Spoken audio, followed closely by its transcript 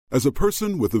As a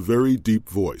person with a very deep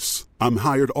voice, I'm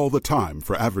hired all the time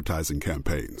for advertising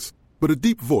campaigns. But a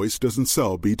deep voice doesn't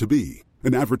sell B2B,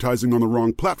 and advertising on the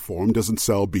wrong platform doesn't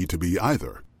sell B2B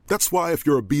either. That's why if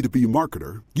you're a B2B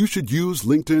marketer, you should use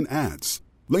LinkedIn ads.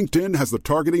 LinkedIn has the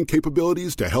targeting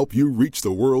capabilities to help you reach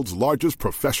the world's largest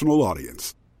professional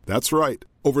audience. That's right,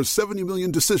 over 70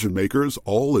 million decision makers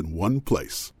all in one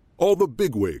place. All the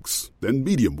big wigs, then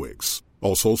medium wigs,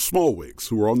 also small wigs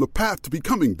who are on the path to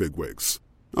becoming big wigs.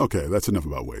 Okay, that's enough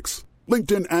about wigs.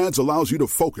 LinkedIn ads allows you to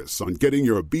focus on getting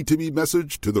your B2B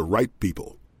message to the right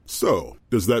people. So,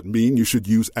 does that mean you should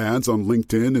use ads on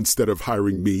LinkedIn instead of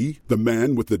hiring me, the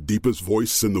man with the deepest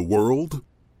voice in the world?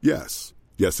 Yes.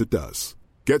 Yes, it does.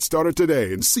 Get started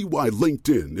today and see why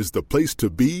LinkedIn is the place to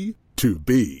be to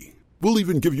be. We'll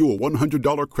even give you a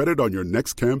 $100 credit on your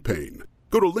next campaign.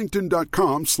 Go to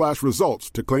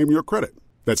linkedin.com/results to claim your credit.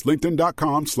 That's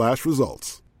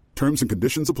linkedin.com/results. Terms and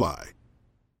conditions apply.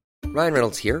 Ryan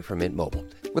Reynolds here from Mint Mobile.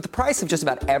 With the price of just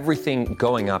about everything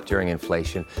going up during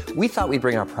inflation, we thought we'd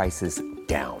bring our prices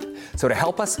down. So to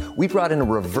help us, we brought in a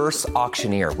reverse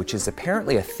auctioneer, which is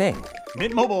apparently a thing.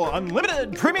 Mint Mobile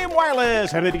Unlimited Premium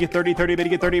Wireless. How to get 30, 30, bit to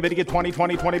get 30, bit to get 20,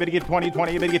 20, 20, bit to get 20,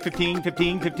 20, bit to get 15,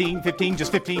 15, 15, 15,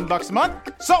 just $15 a month?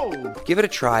 Sold! Give it a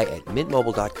try at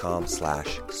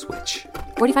mintmobile.com/switch.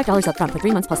 $45 up front for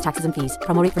 3 months plus taxes and fees.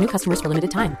 Promo rate for new customers for limited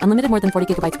time. Unlimited more than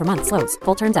 40 gigabytes per month. Slows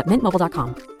full terms at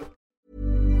mintmobile.com.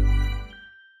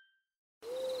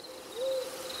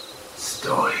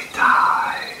 Story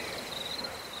time.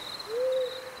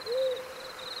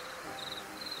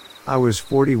 I was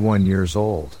 41 years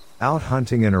old, out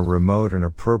hunting in a remote and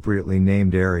appropriately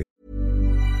named area.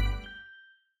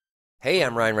 Hey,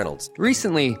 I'm Ryan Reynolds.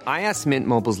 Recently, I asked Mint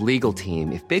Mobile's legal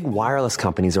team if big wireless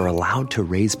companies are allowed to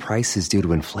raise prices due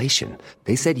to inflation.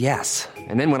 They said yes.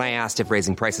 And then when I asked if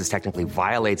raising prices technically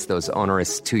violates those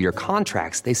onerous two-year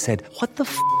contracts, they said, "What the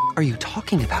f*** are you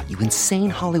talking about, you insane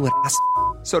Hollywood ass?"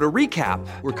 So to recap,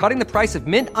 we're cutting the price of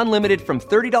Mint Unlimited from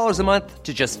 $30 a month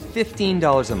to just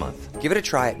 $15 a month. Give it a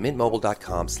try at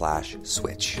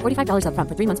mintmobile.com/switch. $45 up front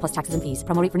for 3 months plus taxes and fees.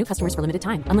 Promo rate for new customers for limited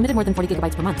time. Unlimited more than 40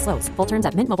 gigabytes per month. Slows full terms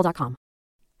at mintmobile.com.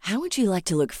 How would you like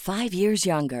to look 5 years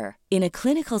younger? In a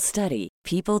clinical study,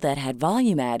 people that had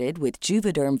volume added with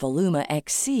Juvederm Voluma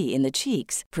XC in the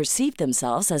cheeks perceived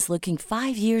themselves as looking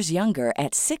 5 years younger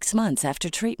at 6 months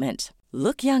after treatment.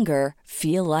 Look younger,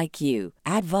 feel like you.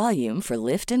 Add volume for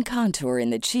lift and contour in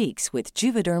the cheeks with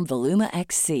Juvederm Voluma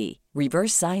XC.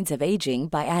 Reverse signs of aging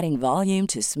by adding volume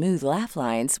to smooth laugh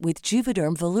lines with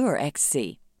Juvederm Volure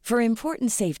XC. For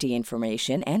important safety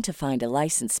information and to find a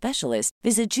licensed specialist,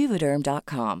 visit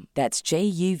Juvederm.com. That's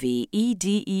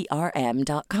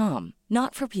JUVEDERM.com.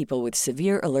 Not for people with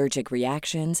severe allergic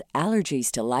reactions,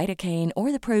 allergies to lidocaine,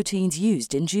 or the proteins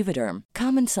used in Juvederm.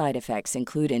 Common side effects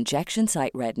include injection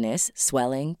site redness,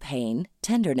 swelling, pain,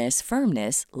 tenderness,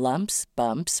 firmness, lumps,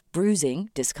 bumps, bruising,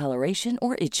 discoloration,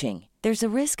 or itching. There's a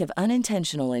risk of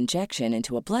unintentional injection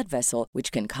into a blood vessel,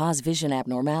 which can cause vision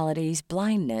abnormalities,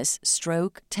 blindness,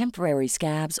 stroke, temporary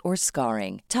scabs, or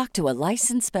scarring. Talk to a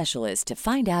licensed specialist to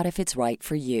find out if it's right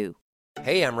for you.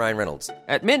 Hey, I'm Ryan Reynolds.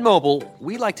 At Mint Mobile,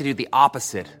 we like to do the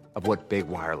opposite of what Big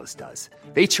Wireless does.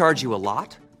 They charge you a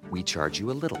lot, we charge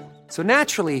you a little. So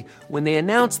naturally, when they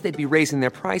announced they'd be raising their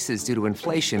prices due to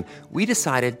inflation, we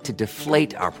decided to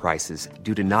deflate our prices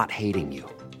due to not hating you.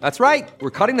 That's right. We're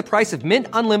cutting the price of Mint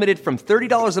Unlimited from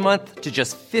 $30 a month to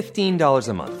just $15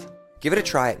 a month. Give it a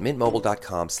try at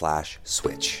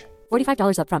mintmobile.com/switch.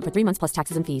 $45 up front for 3 months plus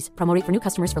taxes and fees. Promo rate for new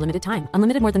customers for limited time.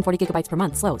 Unlimited more than 40 gigabytes per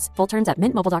month. Slows full terms at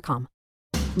mintmobile.com.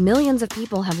 Millions of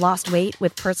people have lost weight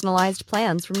with personalized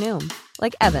plans from Noom.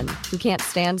 Like Evan, who can't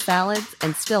stand salads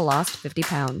and still lost 50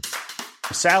 pounds.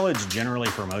 Salads generally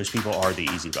for most people are the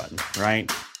easy button,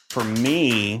 right? For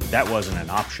me, that wasn't an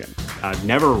option. I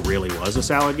never really was a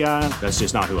salad guy. That's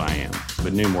just not who I am.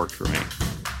 But Noom worked for me.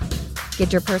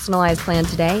 Get your personalized plan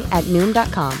today at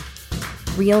Noom.com.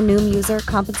 Real Noom user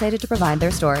compensated to provide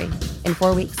their story. In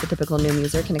 4 weeks, the typical Noom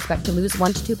user can expect to lose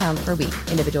 1 to 2 pounds per week.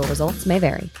 Individual results may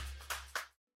vary.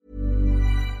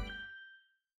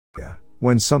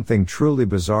 When something truly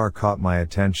bizarre caught my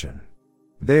attention.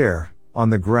 There, on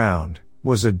the ground,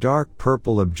 was a dark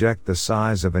purple object the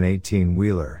size of an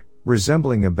 18-wheeler,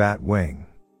 resembling a bat wing.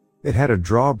 It had a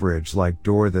drawbridge-like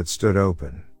door that stood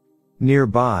open.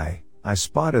 Nearby, I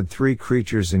spotted 3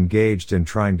 creatures engaged in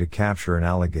trying to capture an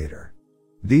alligator.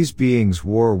 These beings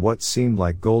wore what seemed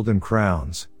like golden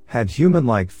crowns, had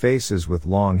human-like faces with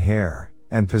long hair,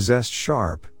 and possessed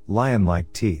sharp,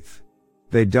 lion-like teeth.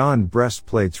 They donned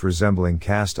breastplates resembling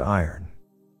cast iron.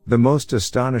 The most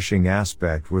astonishing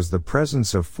aspect was the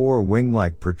presence of 4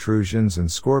 wing-like protrusions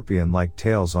and scorpion-like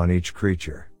tails on each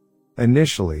creature.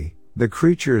 Initially, the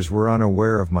creatures were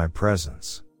unaware of my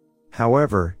presence.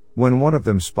 However, when one of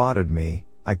them spotted me,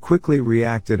 I quickly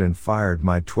reacted and fired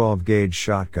my 12-gauge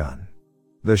shotgun.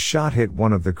 The shot hit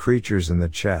one of the creatures in the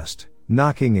chest,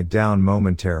 knocking it down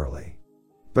momentarily.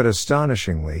 But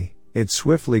astonishingly, it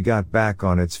swiftly got back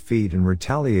on its feet and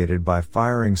retaliated by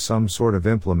firing some sort of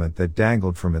implement that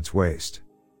dangled from its waist.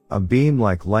 A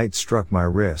beam-like light struck my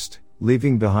wrist,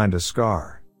 leaving behind a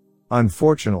scar.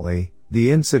 Unfortunately, the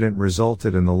incident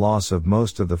resulted in the loss of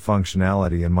most of the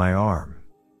functionality in my arm.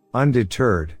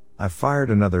 Undeterred, I fired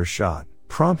another shot,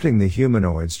 prompting the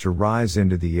humanoids to rise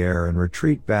into the air and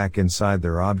retreat back inside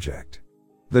their object.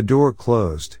 The door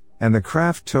closed, and the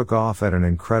craft took off at an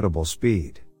incredible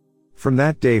speed. From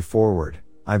that day forward,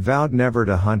 I vowed never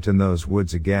to hunt in those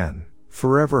woods again,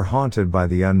 forever haunted by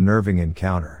the unnerving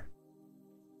encounter.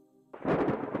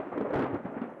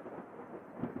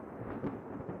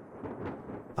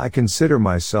 I consider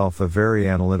myself a very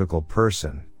analytical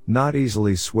person, not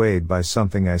easily swayed by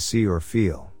something I see or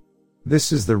feel.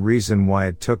 This is the reason why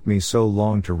it took me so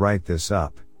long to write this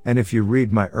up, and if you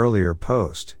read my earlier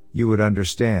post, you would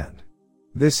understand.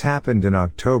 This happened in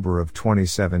October of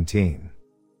 2017.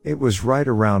 It was right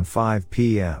around 5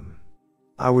 p.m.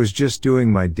 I was just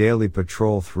doing my daily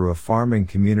patrol through a farming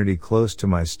community close to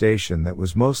my station that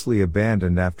was mostly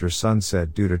abandoned after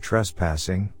sunset due to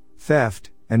trespassing,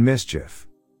 theft, and mischief.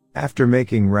 After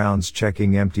making rounds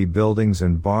checking empty buildings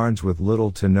and barns with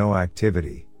little to no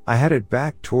activity, I headed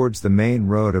back towards the main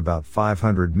road about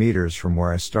 500 meters from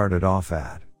where I started off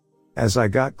at. As I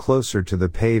got closer to the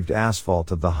paved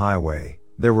asphalt of the highway,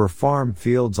 there were farm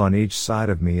fields on each side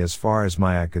of me as far as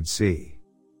my eye could see.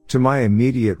 To my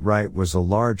immediate right was a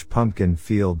large pumpkin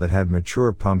field that had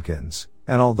mature pumpkins,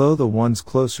 and although the ones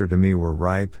closer to me were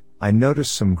ripe, I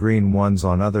noticed some green ones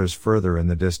on others further in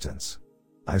the distance.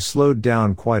 I slowed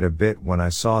down quite a bit when I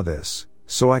saw this,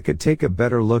 so I could take a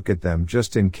better look at them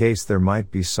just in case there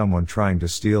might be someone trying to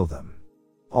steal them.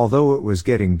 Although it was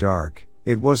getting dark,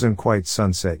 it wasn't quite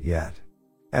sunset yet.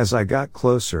 As I got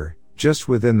closer, just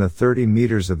within the 30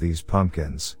 meters of these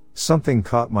pumpkins, something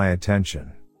caught my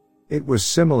attention. It was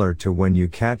similar to when you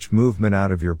catch movement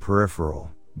out of your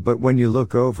peripheral, but when you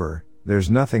look over,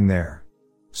 there's nothing there.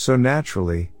 So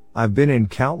naturally, I've been in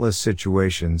countless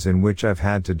situations in which I've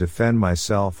had to defend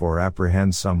myself or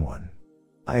apprehend someone.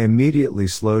 I immediately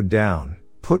slowed down,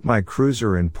 put my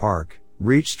cruiser in park,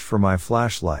 reached for my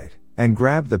flashlight, and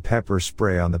grabbed the pepper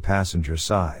spray on the passenger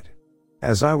side.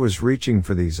 As I was reaching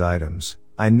for these items,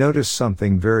 I noticed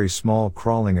something very small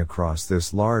crawling across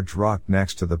this large rock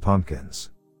next to the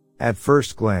pumpkins. At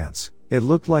first glance, it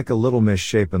looked like a little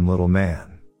misshapen little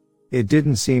man. It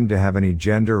didn't seem to have any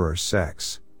gender or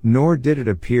sex, nor did it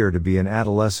appear to be an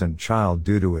adolescent child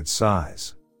due to its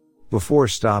size. Before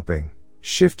stopping,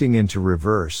 shifting into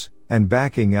reverse, and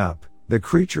backing up, the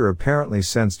creature apparently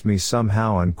sensed me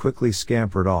somehow and quickly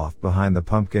scampered off behind the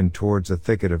pumpkin towards a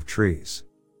thicket of trees.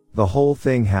 The whole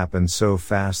thing happened so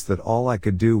fast that all I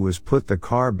could do was put the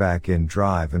car back in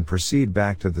drive and proceed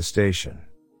back to the station.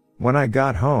 When I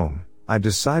got home, I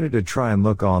decided to try and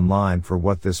look online for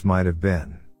what this might have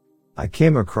been. I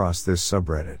came across this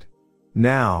subreddit.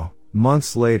 Now,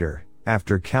 months later,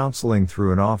 after counseling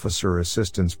through an officer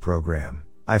assistance program,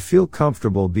 I feel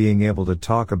comfortable being able to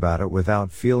talk about it without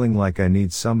feeling like I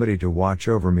need somebody to watch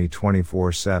over me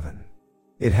 24/7.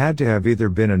 It had to have either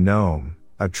been a gnome,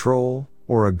 a troll,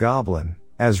 or a goblin,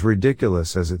 as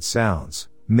ridiculous as it sounds,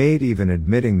 made even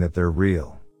admitting that they're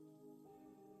real.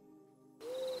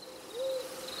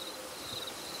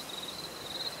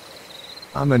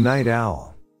 I'm a night owl.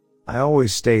 I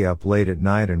always stay up late at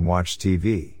night and watch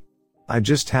TV. I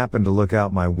just happened to look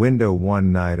out my window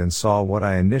one night and saw what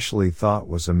I initially thought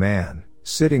was a man,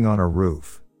 sitting on a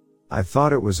roof. I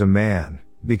thought it was a man,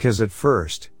 because at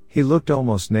first, he looked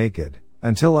almost naked,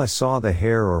 until I saw the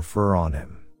hair or fur on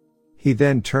him. He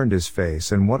then turned his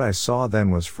face and what I saw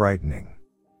then was frightening.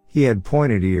 He had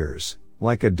pointed ears,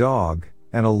 like a dog,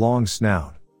 and a long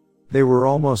snout. They were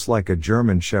almost like a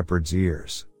German shepherd's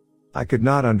ears. I could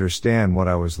not understand what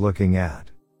I was looking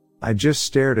at. I just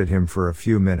stared at him for a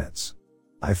few minutes.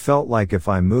 I felt like if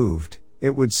I moved,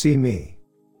 it would see me.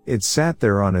 It sat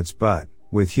there on its butt,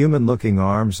 with human-looking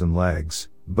arms and legs,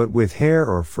 but with hair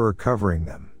or fur covering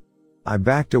them. I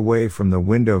backed away from the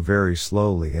window very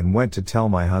slowly and went to tell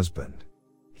my husband.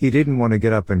 He didn't want to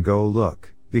get up and go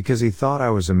look, because he thought I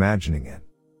was imagining it.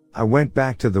 I went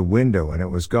back to the window and it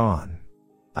was gone.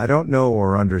 I don't know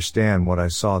or understand what I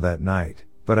saw that night,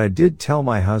 but I did tell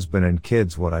my husband and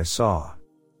kids what I saw.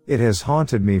 It has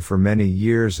haunted me for many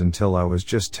years until I was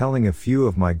just telling a few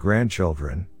of my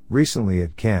grandchildren, recently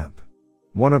at camp.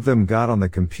 One of them got on the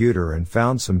computer and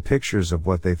found some pictures of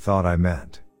what they thought I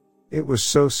meant. It was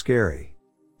so scary.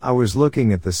 I was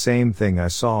looking at the same thing I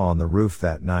saw on the roof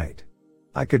that night.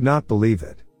 I could not believe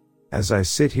it. As I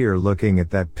sit here looking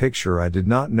at that picture, I did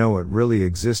not know it really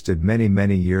existed many,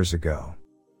 many years ago.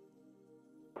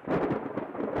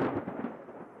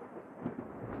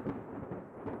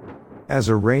 As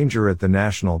a ranger at the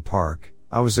national park,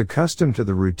 I was accustomed to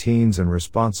the routines and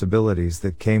responsibilities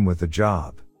that came with the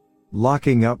job.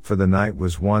 Locking up for the night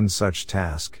was one such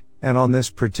task, and on this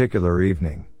particular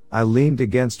evening, I leaned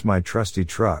against my trusty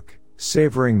truck,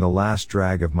 savoring the last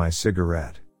drag of my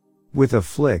cigarette. With a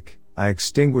flick, I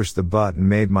extinguished the butt and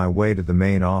made my way to the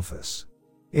main office.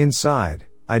 Inside,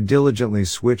 I diligently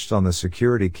switched on the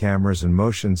security cameras and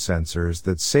motion sensors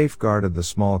that safeguarded the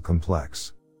small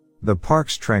complex. The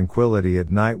park's tranquility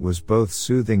at night was both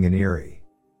soothing and eerie.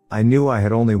 I knew I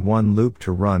had only one loop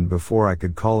to run before I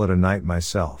could call it a night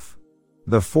myself.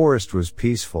 The forest was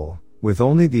peaceful, with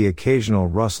only the occasional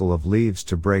rustle of leaves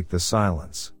to break the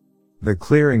silence. The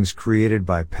clearings created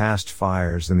by past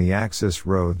fires and the access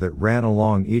road that ran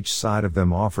along each side of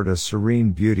them offered a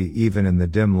serene beauty even in the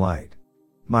dim light.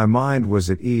 My mind was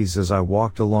at ease as I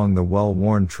walked along the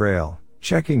well-worn trail,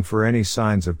 checking for any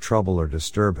signs of trouble or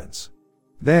disturbance.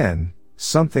 Then,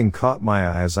 something caught my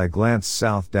eye as I glanced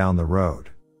south down the road.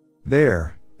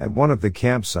 There, at one of the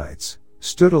campsites,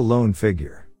 stood a lone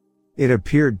figure. It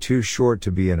appeared too short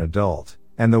to be an adult,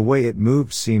 and the way it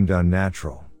moved seemed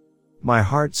unnatural. My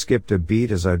heart skipped a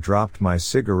beat as I dropped my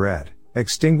cigarette,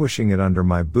 extinguishing it under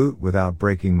my boot without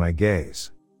breaking my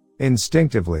gaze.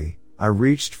 Instinctively, I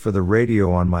reached for the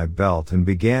radio on my belt and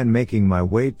began making my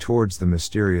way towards the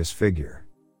mysterious figure.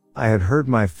 I had heard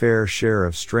my fair share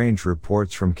of strange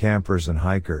reports from campers and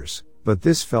hikers, but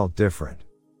this felt different.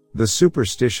 The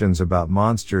superstitions about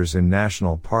monsters in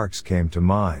national parks came to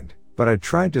mind, but I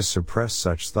tried to suppress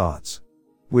such thoughts.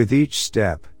 With each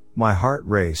step, my heart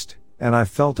raced, and I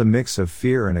felt a mix of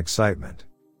fear and excitement.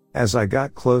 As I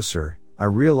got closer, I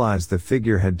realized the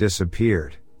figure had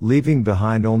disappeared, leaving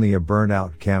behind only a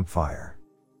burnt-out campfire.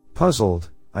 Puzzled,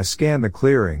 I scanned the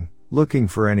clearing, looking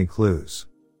for any clues.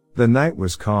 The night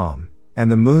was calm,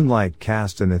 and the moonlight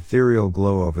cast an ethereal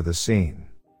glow over the scene.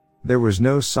 There was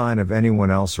no sign of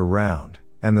anyone else around,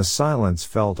 and the silence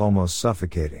felt almost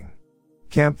suffocating.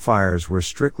 Campfires were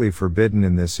strictly forbidden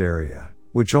in this area,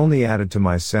 which only added to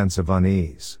my sense of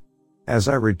unease. As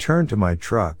I returned to my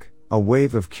truck, a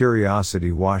wave of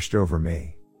curiosity washed over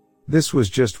me. This was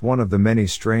just one of the many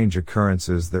strange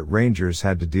occurrences that rangers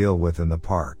had to deal with in the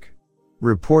park.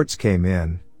 Reports came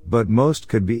in, but most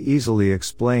could be easily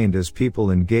explained as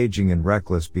people engaging in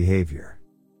reckless behavior.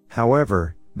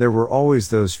 However, there were always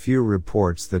those few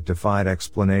reports that defied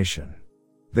explanation.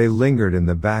 They lingered in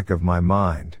the back of my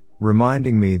mind,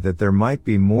 reminding me that there might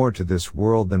be more to this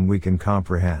world than we can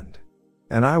comprehend.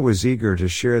 And I was eager to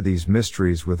share these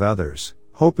mysteries with others,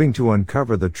 hoping to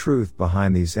uncover the truth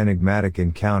behind these enigmatic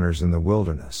encounters in the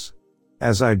wilderness.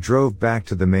 As I drove back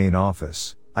to the main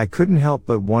office, I couldn't help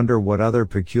but wonder what other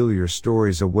peculiar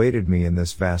stories awaited me in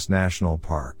this vast national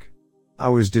park. I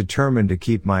was determined to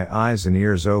keep my eyes and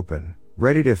ears open,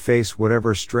 ready to face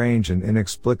whatever strange and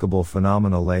inexplicable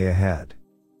phenomena lay ahead.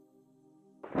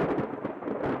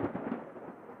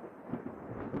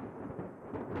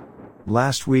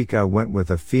 Last week I went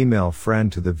with a female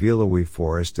friend to the Veluwe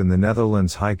Forest in the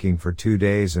Netherlands hiking for 2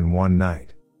 days and 1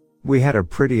 night. We had a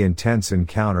pretty intense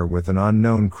encounter with an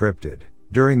unknown cryptid.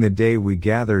 During the day we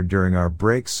gathered during our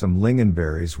breaks some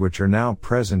lingonberries which are now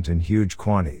present in huge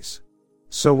quantities.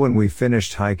 So when we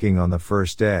finished hiking on the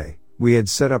first day, we had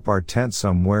set up our tent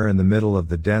somewhere in the middle of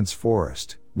the dense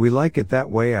forest. We like it that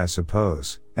way, I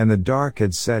suppose, and the dark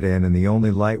had set in and the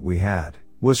only light we had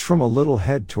was from a little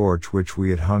head torch which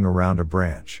we had hung around a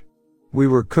branch. We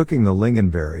were cooking the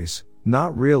lingonberries,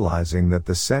 not realizing that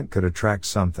the scent could attract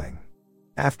something.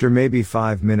 After maybe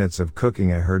 5 minutes of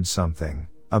cooking I heard something,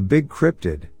 a big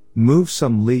cryptid, move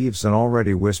some leaves and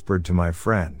already whispered to my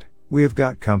friend, "We have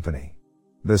got company."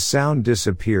 The sound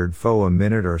disappeared for a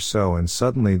minute or so and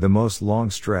suddenly the most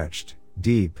long-stretched,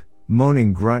 deep,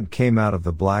 moaning grunt came out of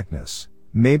the blackness,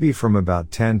 maybe from about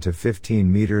 10 to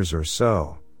 15 meters or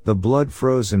so. The blood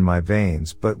froze in my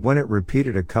veins, but when it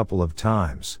repeated a couple of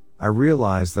times, I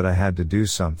realized that I had to do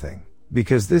something,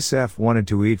 because this F wanted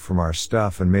to eat from our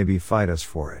stuff and maybe fight us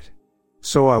for it.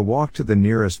 So I walked to the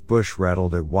nearest bush,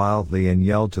 rattled it wildly and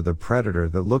yelled to the predator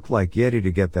that looked like Yeti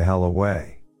to get the hell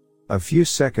away. A few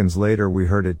seconds later we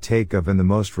heard it take off in the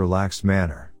most relaxed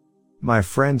manner. My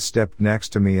friend stepped next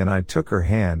to me and I took her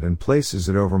hand and places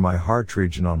it over my heart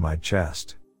region on my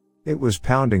chest. It was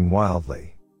pounding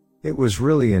wildly. It was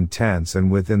really intense,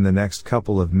 and within the next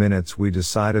couple of minutes we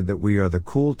decided that we are the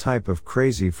cool type of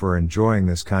crazy for enjoying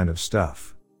this kind of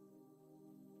stuff.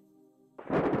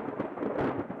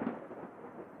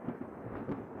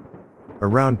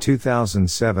 Around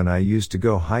 2007 I used to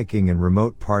go hiking in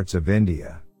remote parts of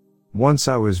India. Once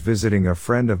I was visiting a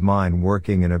friend of mine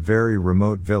working in a very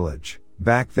remote village.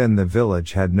 Back then the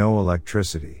village had no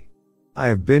electricity. I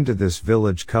have been to this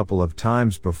village couple of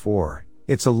times before.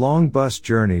 It's a long bus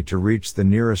journey to reach the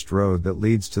nearest road that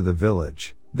leads to the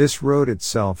village. This road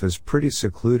itself is pretty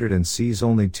secluded and sees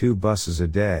only 2 buses a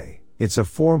day. It's a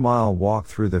 4-mile walk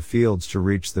through the fields to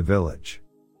reach the village.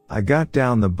 I got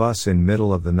down the bus in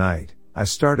middle of the night. I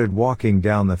started walking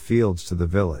down the fields to the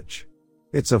village.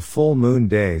 It's a full moon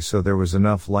day, so there was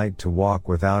enough light to walk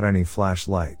without any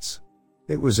flashlights.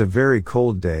 It was a very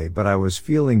cold day, but I was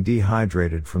feeling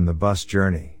dehydrated from the bus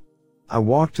journey. I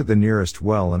walked to the nearest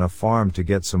well in a farm to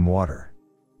get some water.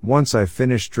 Once I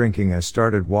finished drinking, I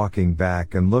started walking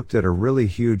back and looked at a really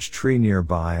huge tree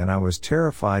nearby, and I was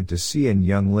terrified to see a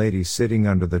young lady sitting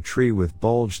under the tree with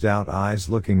bulged out eyes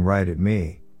looking right at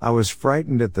me. I was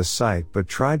frightened at the sight but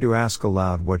tried to ask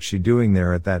aloud what she doing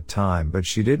there at that time, but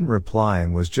she didn't reply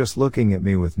and was just looking at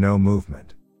me with no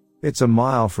movement. It's a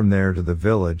mile from there to the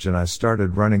village, and I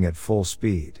started running at full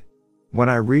speed. When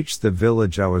I reached the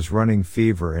village I was running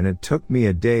fever, and it took me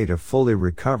a day to fully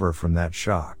recover from that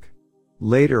shock.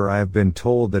 Later I have been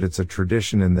told that it's a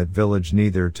tradition in that village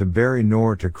neither to bury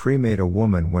nor to cremate a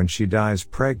woman when she dies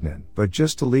pregnant, but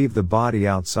just to leave the body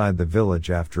outside the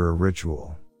village after a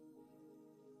ritual.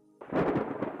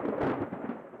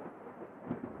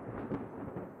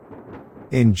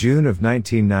 In June of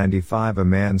 1995, a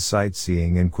man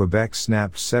sightseeing in Quebec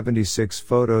snapped 76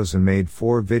 photos and made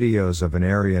 4 videos of an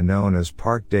area known as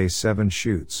Parc des 7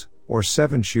 Chutes, or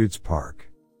 7 Chutes Park,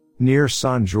 near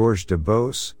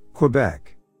Saint-Georges-de-Beauce,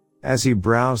 Quebec. As he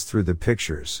browsed through the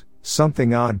pictures,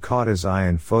 something odd caught his eye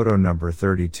in photo number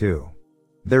 32.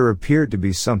 There appeared to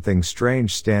be something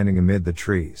strange standing amid the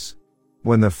trees.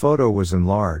 When the photo was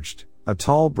enlarged, a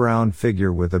tall brown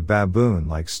figure with a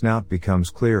baboon-like snout becomes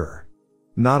clearer.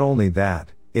 Not only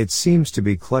that, it seems to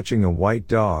be clutching a white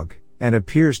dog, and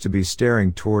appears to be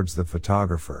staring towards the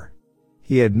photographer.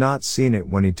 He had not seen it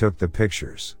when he took the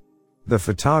pictures. The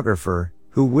photographer,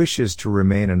 who wishes to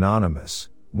remain anonymous,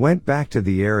 went back to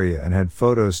the area and had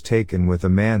photos taken with a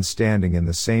man standing in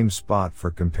the same spot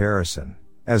for comparison,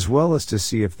 as well as to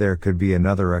see if there could be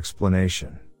another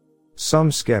explanation.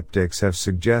 Some skeptics have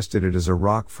suggested it is a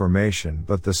rock formation,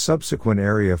 but the subsequent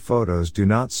area photos do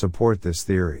not support this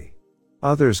theory.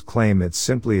 Others claim it's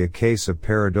simply a case of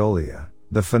pareidolia,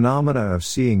 the phenomena of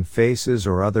seeing faces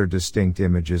or other distinct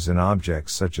images in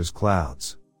objects such as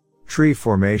clouds, tree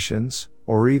formations,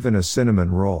 or even a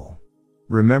cinnamon roll.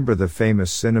 Remember the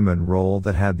famous cinnamon roll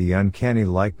that had the uncanny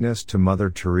likeness to Mother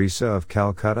Teresa of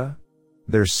Calcutta?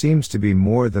 There seems to be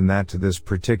more than that to this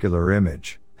particular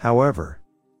image, however.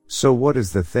 So what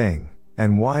is the thing,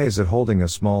 and why is it holding a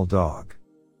small dog?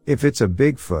 If it's a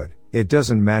Bigfoot, it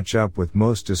doesn't match up with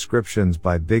most descriptions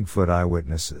by Bigfoot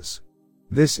eyewitnesses.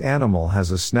 This animal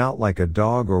has a snout like a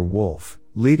dog or wolf,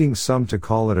 leading some to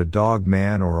call it a dog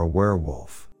man or a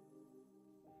werewolf.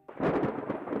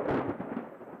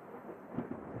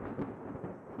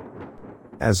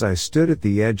 As I stood at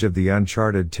the edge of the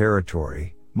uncharted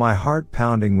territory, my heart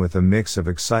pounding with a mix of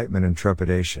excitement and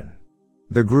trepidation.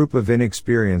 The group of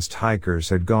inexperienced hikers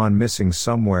had gone missing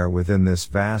somewhere within this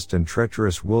vast and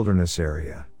treacherous wilderness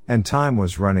area, and time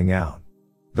was running out.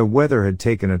 The weather had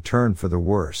taken a turn for the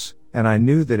worse, and I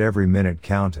knew that every minute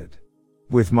counted.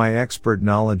 With my expert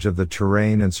knowledge of the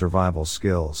terrain and survival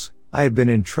skills, I had been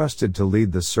entrusted to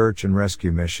lead the search and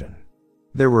rescue mission.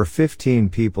 There were 15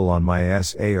 people on my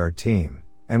SAR team,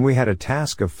 and we had a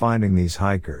task of finding these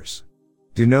hikers.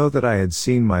 Do know that I had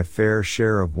seen my fair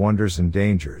share of wonders and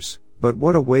dangers, but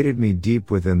what awaited me deep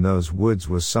within those woods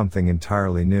was something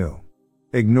entirely new.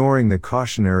 Ignoring the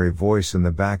cautionary voice in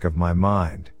the back of my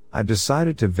mind, I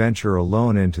decided to venture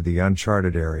alone into the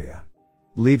uncharted area,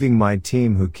 leaving my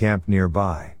team who camped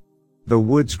nearby. The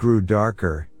woods grew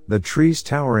darker, the trees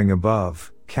towering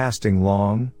above, casting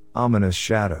long, ominous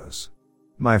shadows.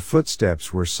 My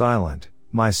footsteps were silent,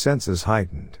 my senses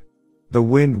heightened. The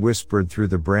wind whispered through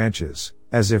the branches,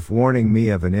 as if warning me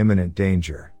of an imminent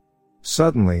danger.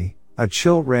 Suddenly, a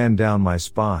chill ran down my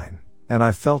spine, and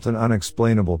I felt an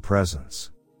unexplainable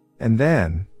presence. And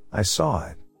then, I saw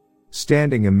it.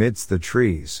 Standing amidst the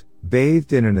trees,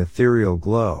 bathed in an ethereal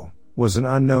glow, was an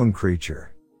unknown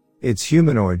creature. Its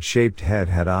humanoid-shaped head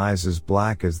had eyes as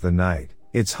black as the night,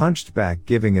 its hunched back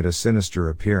giving it a sinister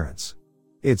appearance.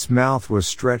 Its mouth was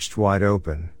stretched wide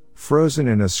open, frozen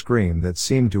in a scream that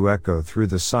seemed to echo through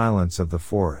the silence of the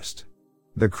forest.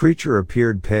 The creature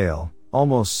appeared pale,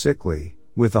 almost sickly,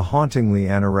 with a hauntingly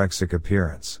anorexic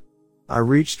appearance. I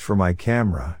reached for my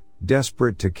camera,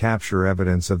 desperate to capture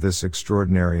evidence of this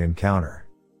extraordinary encounter.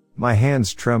 My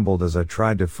hands trembled as I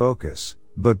tried to focus,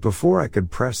 but before I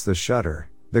could press the shutter,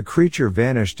 the creature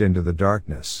vanished into the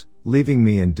darkness, leaving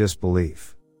me in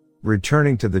disbelief.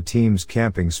 Returning to the team's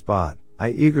camping spot, I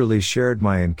eagerly shared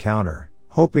my encounter,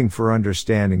 hoping for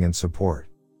understanding and support.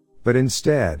 But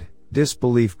instead,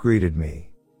 disbelief greeted me.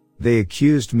 They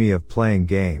accused me of playing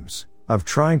games, of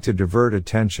trying to divert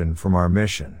attention from our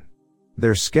mission.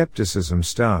 Their skepticism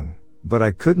stung, but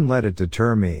I couldn't let it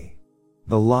deter me.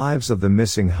 The lives of the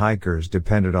missing hikers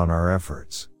depended on our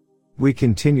efforts. We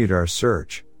continued our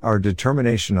search, our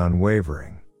determination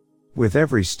unwavering. With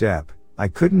every step, I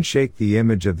couldn't shake the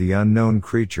image of the unknown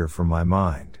creature from my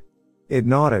mind. It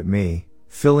gnawed at me,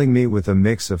 filling me with a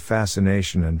mix of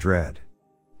fascination and dread.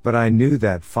 But I knew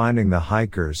that finding the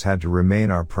hikers had to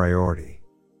remain our priority.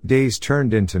 Days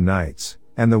turned into nights,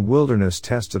 and the wilderness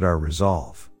tested our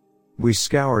resolve. We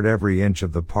scoured every inch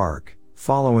of the park,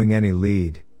 following any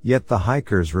lead, yet the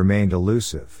hikers remained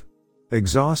elusive.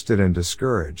 Exhausted and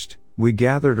discouraged, we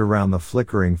gathered around the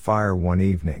flickering fire one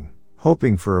evening,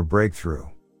 hoping for a breakthrough.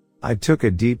 I took a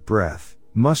deep breath,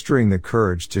 mustering the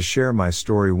courage to share my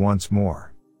story once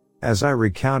more. As I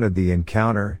recounted the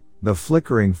encounter, the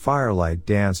flickering firelight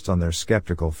danced on their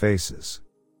skeptical faces.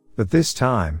 But this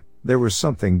time, there was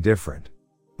something different.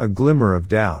 A glimmer of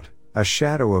doubt, a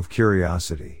shadow of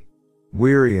curiosity.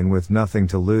 Weary and with nothing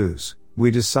to lose, we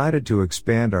decided to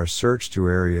expand our search to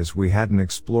areas we hadn't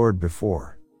explored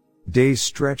before. Days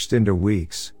stretched into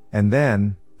weeks, and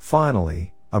then,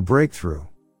 finally, a breakthrough.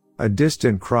 A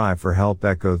distant cry for help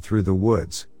echoed through the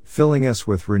woods, filling us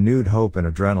with renewed hope and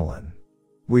adrenaline.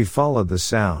 We followed the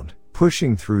sound,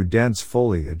 pushing through dense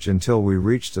foliage until we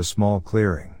reached a small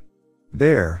clearing.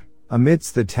 There,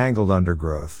 amidst the tangled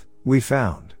undergrowth, we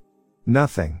found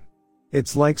nothing.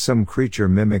 It's like some creature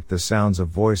mimicked the sounds of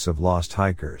voice of lost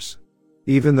hikers.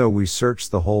 Even though we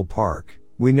searched the whole park,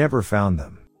 we never found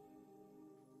them.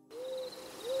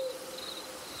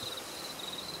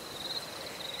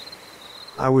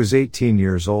 I was 18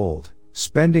 years old,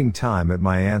 spending time at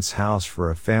my aunt's house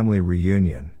for a family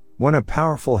reunion, when a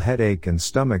powerful headache and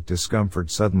stomach discomfort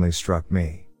suddenly struck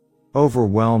me.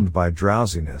 Overwhelmed by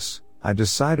drowsiness, I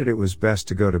decided it was best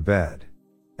to go to bed.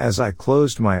 As I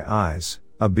closed my eyes,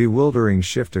 a bewildering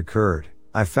shift occurred.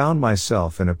 I found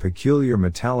myself in a peculiar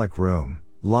metallic room,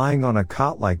 lying on a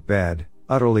cot-like bed,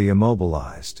 utterly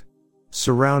immobilized.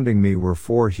 Surrounding me were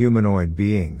 4 humanoid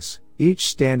beings, each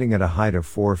standing at a height of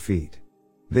 4 feet.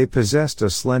 They possessed a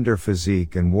slender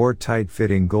physique and wore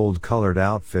tight-fitting gold-colored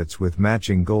outfits with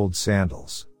matching gold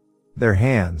sandals. Their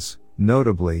hands,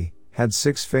 notably, had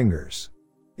 6 fingers.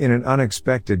 In an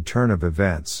unexpected turn of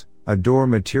events, a door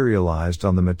materialized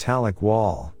on the metallic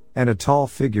wall, and a tall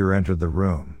figure entered the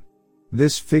room.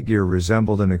 This figure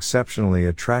resembled an exceptionally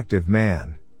attractive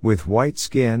man, with white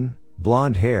skin,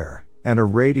 blonde hair, and a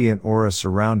radiant aura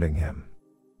surrounding him.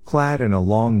 Clad in a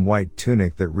long white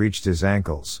tunic that reached his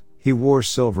ankles, he wore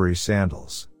silvery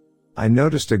sandals. I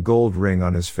noticed a gold ring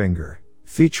on his finger,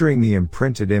 featuring the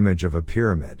imprinted image of a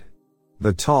pyramid.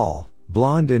 The tall,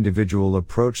 blonde individual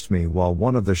approached me while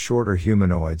one of the shorter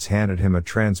humanoids handed him a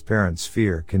transparent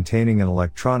sphere containing an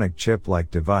electronic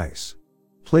chip-like device.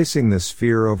 Placing the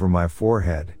sphere over my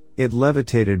forehead, it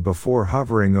levitated before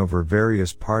hovering over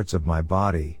various parts of my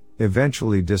body,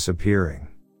 eventually disappearing.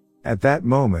 At that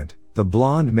moment, the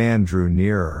blonde man drew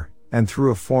nearer, and through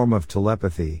a form of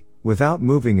telepathy, without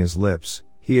moving his lips,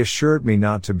 he assured me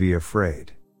not to be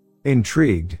afraid.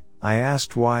 Intrigued, I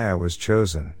asked why I was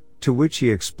chosen, to which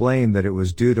he explained that it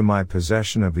was due to my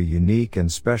possession of a unique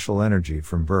and special energy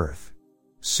from birth.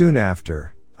 Soon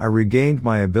after, I regained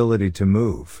my ability to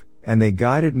move, and they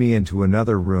guided me into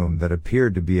another room that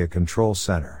appeared to be a control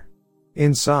center.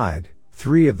 Inside,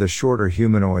 3 of the shorter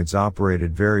humanoids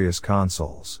operated various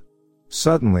consoles.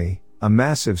 Suddenly, a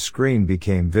massive screen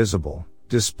became visible,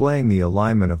 displaying the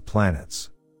alignment of planets.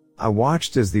 I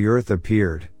watched as the Earth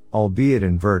appeared, albeit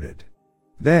inverted.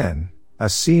 Then, a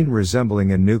scene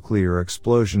resembling a nuclear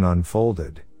explosion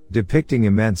unfolded, depicting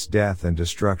immense death and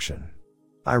destruction.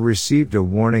 I received a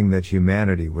warning that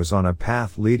humanity was on a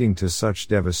path leading to such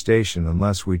devastation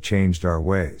unless we changed our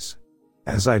ways.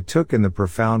 As I took in the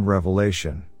profound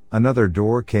revelation, another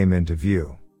door came into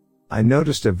view. I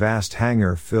noticed a vast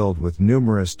hangar filled with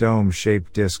numerous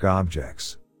dome-shaped disc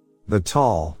objects. The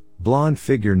tall, blonde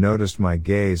figure noticed my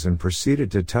gaze and proceeded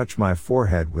to touch my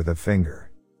forehead with a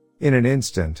finger. In an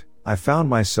instant, I found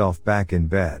myself back in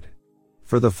bed.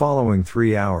 For the following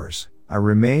 3 hours, I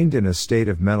remained in a state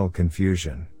of mental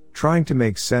confusion, trying to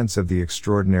make sense of the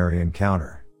extraordinary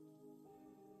encounter.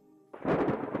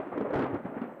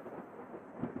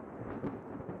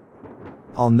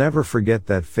 I'll never forget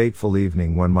that fateful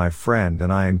evening when my friend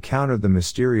and I encountered the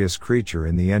mysterious creature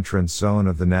in the entrance zone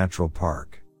of the natural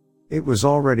park. It was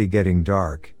already getting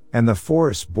dark, and the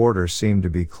forest border seemed to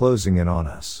be closing in on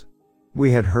us.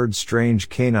 We had heard strange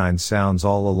canine sounds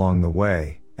all along the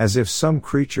way, as if some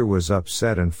creature was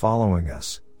upset and following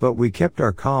us, but we kept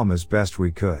our calm as best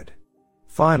we could.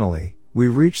 Finally, we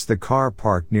reached the car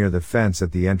parked near the fence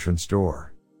at the entrance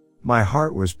door. My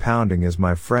heart was pounding as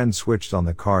my friend switched on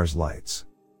the car's lights.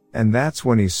 And that's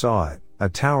when he saw it, a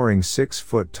towering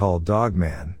 6-foot-tall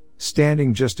dogman,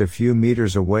 standing just a few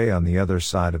meters away on the other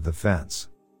side of the fence.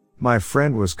 My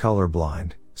friend was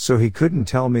colorblind, so he couldn't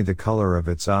tell me the color of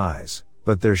its eyes,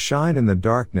 but their shine in the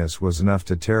darkness was enough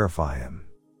to terrify him.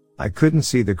 I couldn't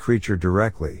see the creature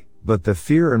directly, but the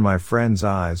fear in my friend's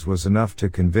eyes was enough to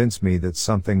convince me that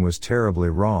something was terribly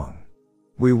wrong.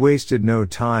 We wasted no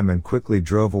time and quickly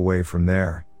drove away from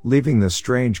there, leaving the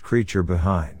strange creature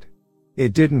behind.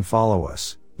 It didn't follow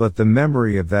us, but the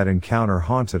memory of that encounter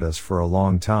haunted us for a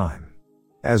long time.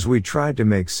 As we tried to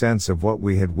make sense of what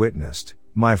we had witnessed,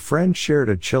 my friend shared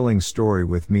a chilling story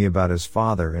with me about his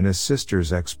father and his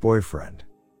sister's ex-boyfriend.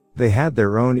 They had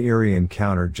their own eerie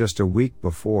encounter just a week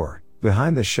before,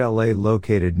 behind the chalet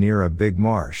located near a big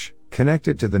marsh,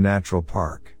 connected to the natural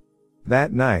park.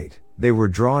 That night, they were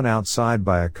drawn outside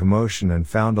by a commotion and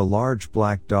found a large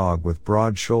black dog with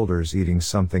broad shoulders eating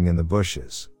something in the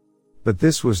bushes. But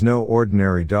this was no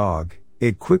ordinary dog.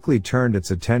 It quickly turned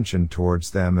its attention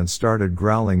towards them and started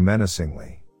growling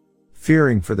menacingly.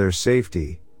 Fearing for their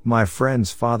safety, my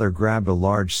friend's father grabbed a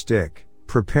large stick,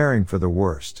 preparing for the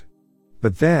worst.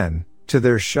 But then, to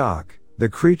their shock, the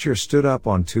creature stood up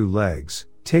on 2 legs,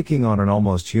 taking on an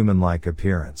almost human-like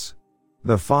appearance.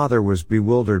 The father was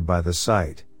bewildered by the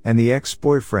sight, and the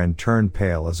ex-boyfriend turned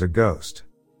pale as a ghost.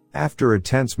 After a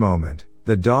tense moment,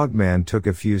 the dogman took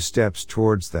a few steps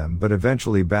towards them but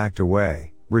eventually backed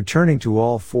away, returning to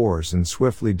all fours and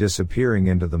swiftly disappearing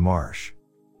into the marsh.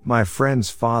 My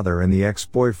friend's father and the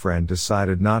ex-boyfriend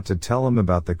decided not to tell him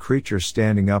about the creature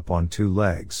standing up on 2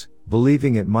 legs,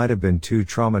 believing it might have been too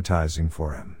traumatizing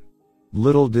for him.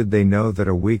 Little did they know that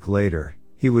a week later,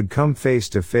 he would come face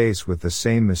to face with the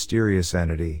same mysterious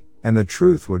entity, and the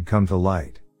truth would come to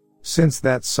light. Since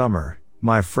that summer,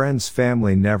 my friend's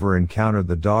family never encountered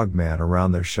the dogman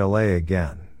around their chalet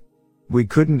again. We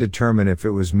couldn't determine if it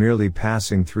was merely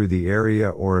passing through the area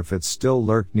or if it still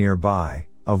lurked nearby,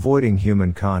 avoiding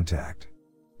human contact.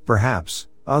 Perhaps,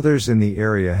 others in the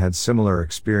area had similar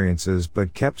experiences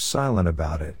but kept silent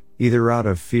about it, either out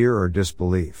of fear or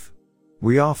disbelief.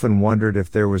 We often wondered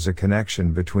if there was a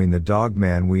connection between the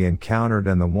dogman we encountered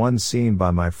and the one seen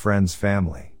by my friend's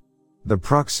family. The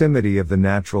proximity of the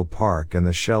natural park and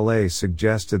the chalet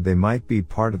suggested they might be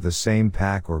part of the same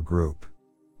pack or group.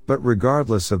 But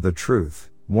regardless of the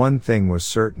truth, one thing was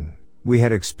certain: we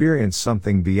had experienced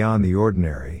something beyond the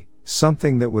ordinary,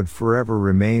 something that would forever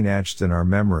remain etched in our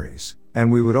memories, and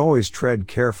we would always tread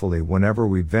carefully whenever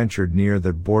we ventured near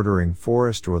that bordering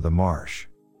forest or the marsh.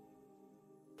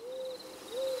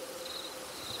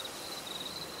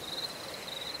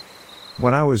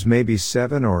 When I was maybe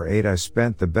 7 or 8, I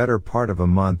spent the better part of a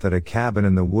month at a cabin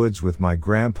in the woods with my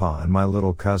grandpa and my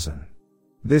little cousin.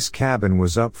 This cabin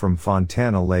was up from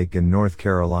Fontana Lake in North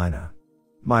Carolina.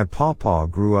 My pawpaw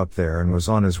grew up there and was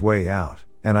on his way out,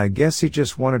 and I guess he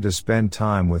just wanted to spend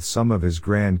time with some of his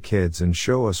grandkids and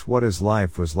show us what his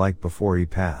life was like before he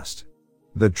passed.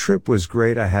 The trip was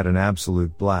great. I had an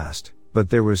absolute blast, but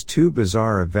there was 2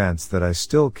 bizarre events that I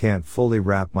still can't fully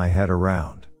wrap my head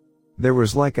around. There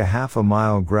was like a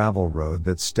half-a-mile gravel road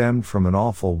that stemmed from an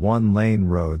awful 1-lane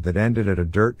road that ended at a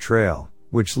dirt trail,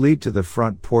 which led to the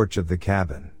front porch of the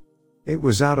cabin. It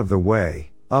was out of the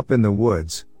way, up in the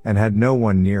woods, and had no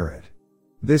one near it.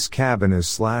 This cabin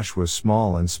was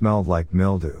small and smelled like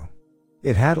mildew.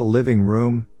 It had a living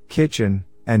room, kitchen,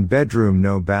 and bedroom,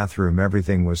 no bathroom.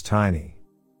 Everything was tiny.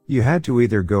 You had to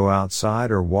either go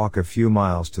outside or walk a few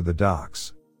miles to the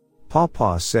docks.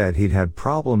 Pawpaw said he'd had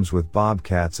problems with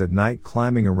bobcats at night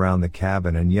climbing around the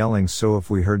cabin and yelling, so if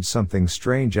we heard something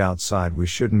strange outside we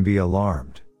shouldn't be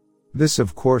alarmed. This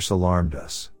of course alarmed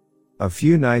us. A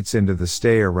few nights into the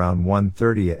stay around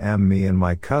 1:30 a.m. me and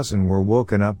my cousin were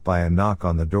woken up by a knock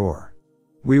on the door.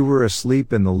 We were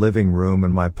asleep in the living room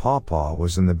and my pawpaw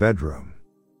was in the bedroom.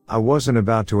 I wasn't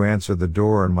about to answer the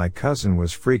door and my cousin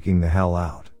was freaking the hell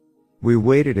out. We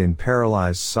waited in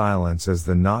paralyzed silence as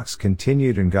the knocks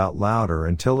continued and got louder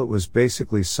until it was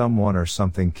basically someone or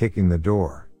something kicking the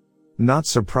door. Not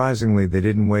surprisingly, they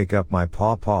didn't wake up my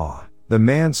pawpaw. The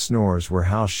man's snores were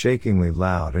house-shakingly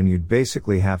loud and you'd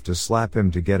basically have to slap him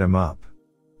to get him up.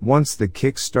 Once the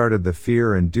kicks started, the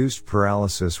fear-induced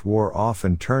paralysis wore off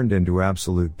and turned into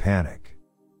absolute panic.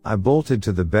 I bolted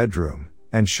to the bedroom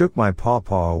and shook my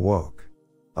pawpaw awoke.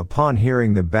 Upon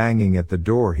hearing the banging at the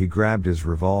door, he grabbed his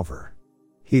revolver.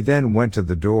 He then went to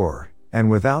the door, and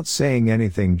without saying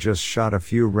anything just shot a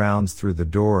few rounds through the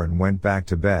door and went back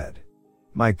to bed.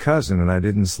 My cousin and I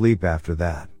didn't sleep after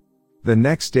that. The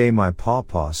next day my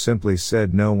pawpaw simply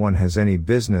said no one has any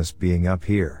business being up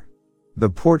here. The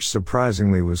porch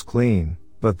surprisingly was clean,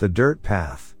 but the dirt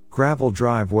path, gravel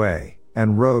driveway,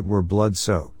 and road were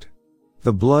blood-soaked.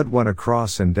 The blood went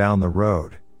across and down the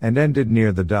road, and ended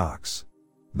near the docks.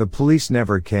 The police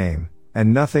never came,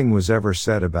 and nothing was ever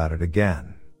said about it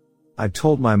again. I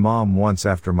told my mom once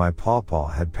after my pawpaw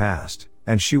had passed,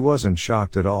 and she wasn't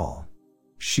shocked at all.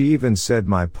 She even said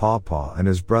my pawpaw and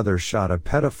his brother shot a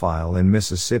pedophile in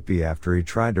Mississippi after he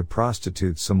tried to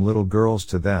prostitute some little girls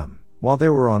to them, while they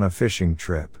were on a fishing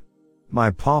trip. My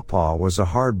pawpaw was a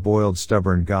hard-boiled,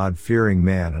 stubborn, God-fearing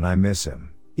man, and I miss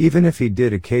him, even if he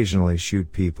did occasionally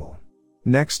shoot people.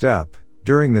 Next up,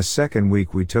 during the second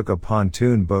week we took a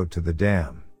pontoon boat to the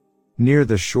dam. Near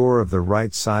the shore of the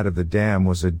right side of the dam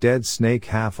was a dead snake,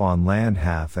 half on land,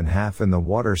 half in the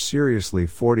water, seriously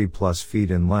 40+ feet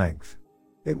in length.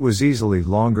 It was easily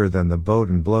longer than the boat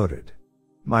and bloated.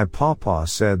 My pawpaw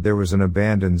said there was an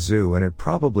abandoned zoo and it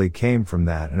probably came from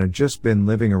that and had just been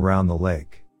living around the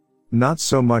lake. Not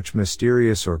so much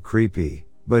mysterious or creepy,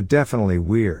 but definitely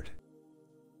weird.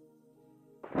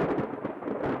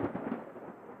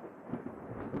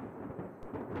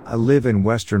 I live in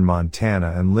western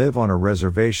Montana and live on a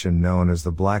reservation known as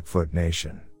the Blackfoot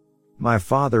Nation. My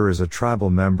father is a tribal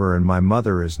member and my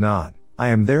mother is not. I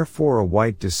am therefore a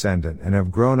white descendant and have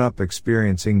grown up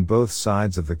experiencing both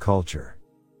sides of the culture.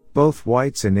 Both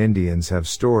whites and Indians have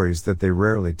stories that they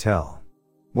rarely tell.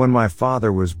 When my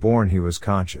father was born, he was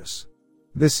conscious.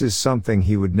 This is something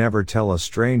he would never tell a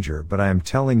stranger, but I am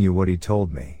telling you what he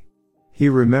told me. He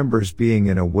remembers being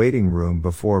in a waiting room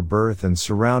before birth and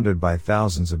surrounded by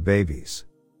thousands of babies.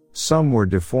 Some were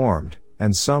deformed,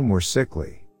 and some were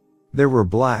sickly. There were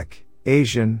black,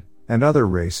 Asian, and other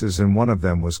races, and one of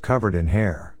them was covered in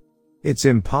hair. It's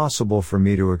impossible for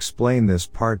me to explain this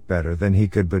part better than he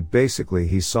could, but basically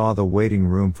he saw the waiting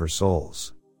room for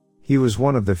souls. He was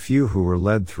one of the few who were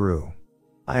led through.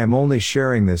 I am only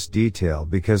sharing this detail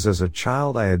because as a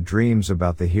child I had dreams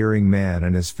about the hearing man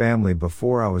and his family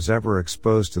before I was ever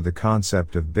exposed to the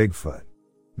concept of Bigfoot.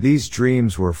 These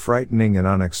dreams were frightening and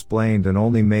unexplained and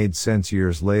only made sense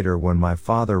years later when my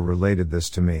father related this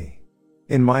to me.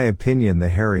 In my opinion, the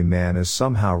hairy man is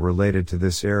somehow related to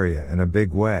this area in a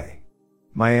big way.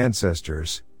 My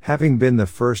ancestors, having been the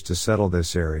first to settle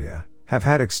this area, have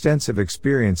had extensive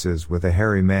experiences with a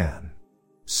hairy man.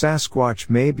 Sasquatch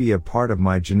may be a part of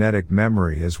my genetic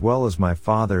memory as well as my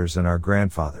father's and our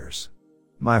grandfather's.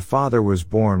 My father was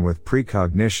born with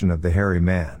precognition of the hairy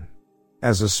man.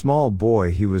 As a small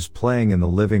boy, he was playing in the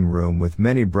living room with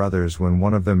many brothers when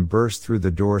one of them burst through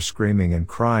the door screaming and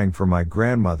crying for my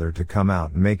grandmother to come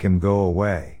out and make him go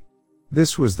away.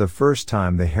 This was the first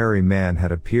time the hairy man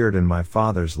had appeared in my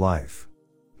father's life.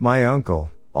 My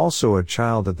uncle, also a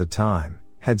child at the time,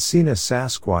 had seen a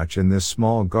Sasquatch in this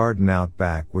small garden out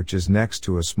back, which is next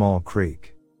to a small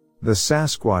creek. The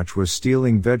Sasquatch was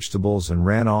stealing vegetables and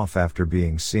ran off after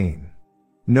being seen.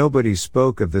 Nobody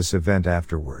spoke of this event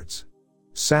afterwards.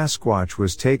 Sasquatch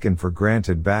was taken for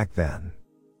granted back then.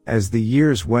 As the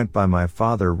years went by, my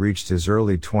father reached his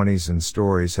early 20s and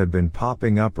stories had been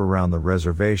popping up around the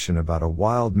reservation about a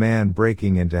wild man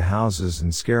breaking into houses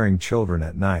and scaring children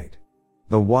at night.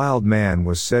 The wild man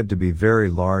was said to be very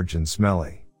large and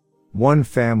smelly. One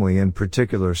family in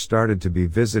particular started to be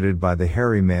visited by the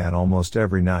hairy man almost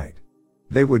every night.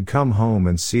 They would come home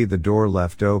and see the door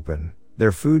left open,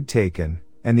 their food taken,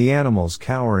 and the animals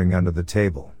cowering under the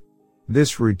table.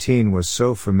 This routine was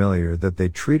so familiar that they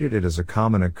treated it as a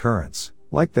common occurrence,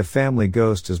 like the family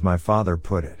ghost as my father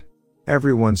put it.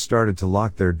 Everyone started to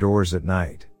lock their doors at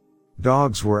night.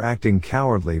 Dogs were acting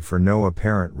cowardly for no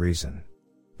apparent reason.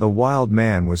 The wild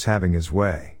man was having his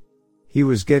way. He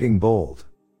was getting bold.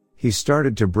 He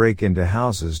started to break into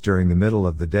houses during the middle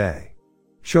of the day.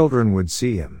 Children would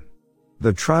see him.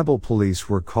 The tribal police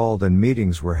were called and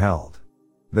meetings were held.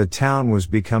 The town was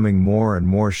becoming more and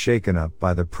more shaken up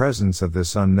by the presence of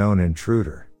this unknown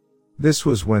intruder. This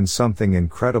was when something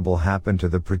incredible happened to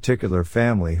the particular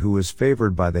family who was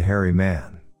favored by the hairy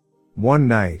man. One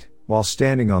night, while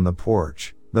standing on the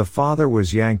porch, the father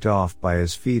was yanked off by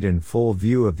his feet in full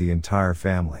view of the entire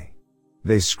family.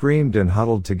 They screamed and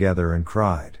huddled together and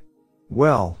cried.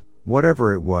 Well,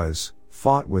 whatever it was,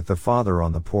 fought with the father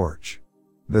on the porch.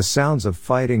 The sounds of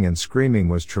fighting and screaming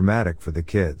was traumatic for the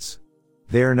kids.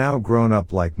 They are now grown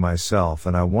up like myself,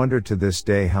 and I wonder to this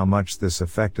day how much this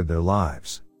affected their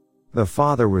lives. The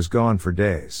father was gone for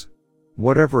days.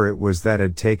 Whatever it was that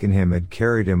had taken him had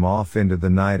carried him off into the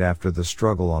night after the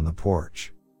struggle on the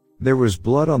porch. There was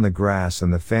blood on the grass,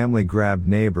 and the family grabbed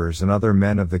neighbors and other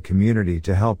men of the community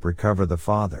to help recover the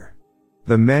father.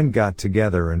 The men got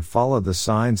together and followed the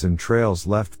signs and trails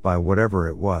left by whatever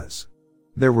it was.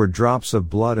 There were drops of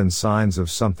blood and signs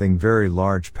of something very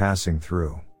large passing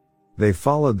through. They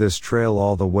followed this trail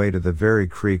all the way to the very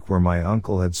creek where my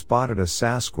uncle had spotted a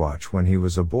Sasquatch when he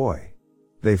was a boy.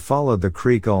 They followed the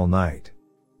creek all night.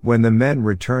 When the men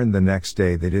returned the next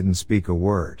day, they didn't speak a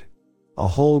word. A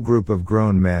whole group of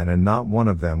grown men, and not one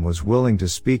of them was willing to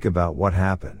speak about what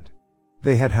happened.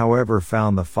 They had, however,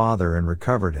 found the father and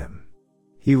recovered him.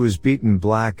 He was beaten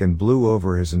black and blue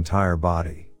over his entire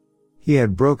body. He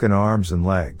had broken arms and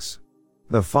legs.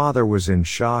 The father was in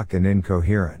shock and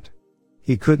incoherent.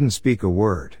 He couldn't speak a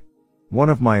word. One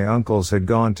of my uncles had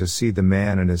gone to see the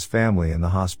man and his family in the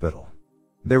hospital.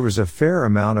 There was a fair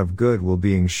amount of goodwill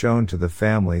being shown to the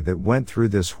family that went through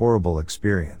this horrible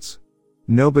experience.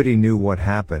 Nobody knew what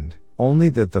happened, only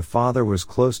that the father was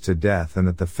close to death and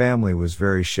that the family was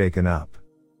very shaken up.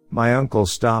 My uncle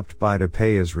stopped by to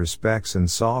pay his respects and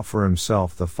saw for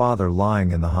himself the father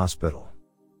lying in the hospital.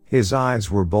 His eyes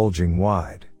were bulging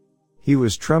wide. He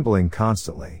was trembling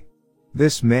constantly.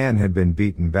 This man had been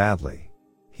beaten badly.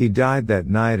 He died that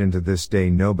night, and to this day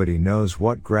nobody knows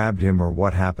what grabbed him or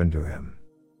what happened to him.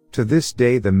 To this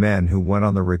day, the men who went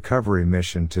on the recovery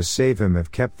mission to save him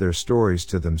have kept their stories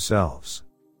to themselves.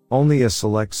 Only a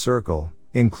select circle,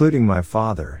 including my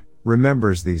father,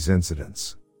 remembers these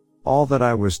incidents. All that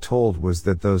I was told was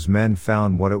that those men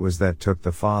found what it was that took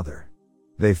the father.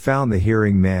 They found the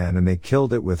hearing man and they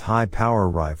killed it with high-power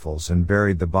rifles and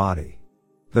buried the body.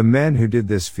 The men who did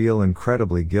this feel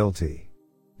incredibly guilty.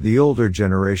 The older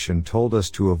generation told us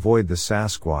to avoid the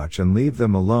Sasquatch and leave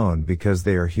them alone because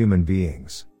they are human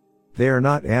beings. They are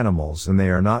not animals and they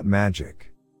are not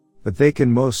magic. But they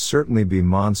can most certainly be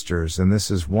monsters, and this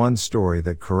is one story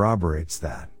that corroborates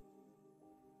that.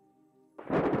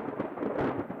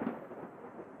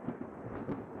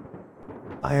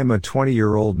 I am a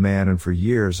 20-year-old man, and for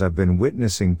years I've been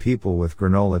witnessing people with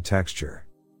granola texture.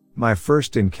 My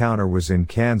first encounter was in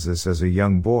Kansas as a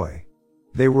young boy.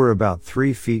 They were about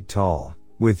 3 feet tall,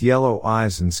 with yellow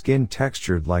eyes and skin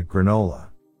textured like granola.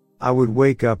 I would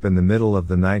wake up in the middle of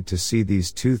the night to see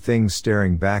these two things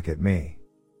staring back at me.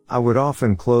 I would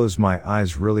often close my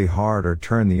eyes really hard or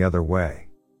turn the other way.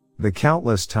 The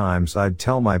countless times I'd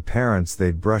tell my parents,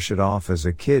 they'd brush it off as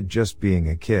a kid just being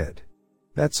a kid.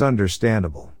 That's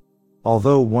understandable.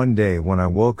 Although one day when I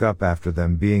woke up after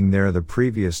them being there the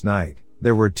previous night,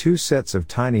 there were 2 sets of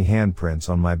tiny handprints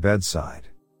on my bedside.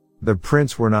 The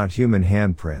prints were not human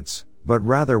handprints, but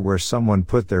rather where someone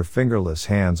put their fingerless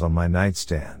hands on my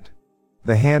nightstand.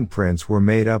 The handprints were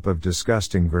made up of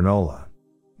disgusting granola.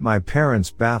 My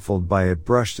parents, baffled by it,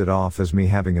 brushed it off as me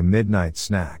having a midnight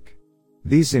snack.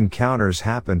 These encounters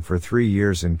happened for 3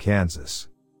 years in Kansas.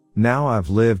 Now I've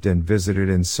lived and visited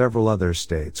in several other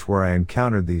states where I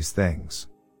encountered these things.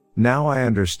 Now I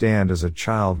understand, as a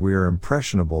child we are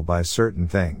impressionable by certain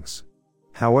things.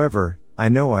 However, I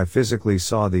know I physically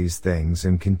saw these things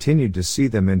and continued to see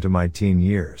them into my teen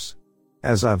years.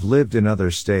 As I've lived in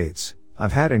other states,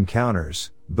 I've had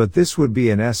encounters, but this would be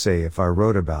an essay if I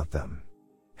wrote about them.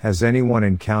 Has anyone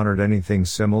encountered anything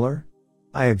similar?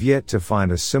 I have yet to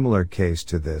find a similar case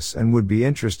to this and would be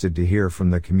interested to hear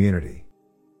from the community.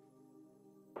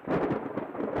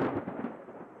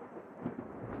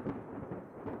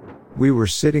 We were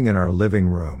sitting in our living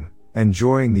room,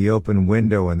 enjoying the open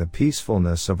window and the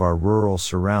peacefulness of our rural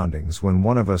surroundings, when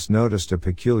one of us noticed a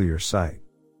peculiar sight.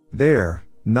 There,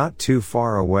 not too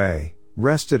far away,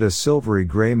 rested a silvery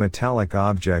gray metallic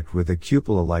object with a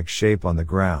cupola-like shape on the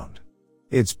ground.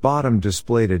 Its bottom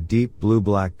displayed a deep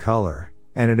blue-black color,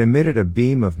 and it emitted a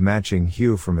beam of matching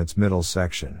hue from its middle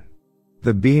section.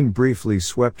 The beam briefly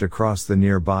swept across the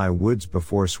nearby woods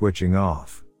before switching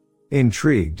off.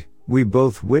 Intrigued, we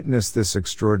both witnessed this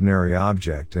extraordinary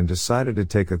object and decided to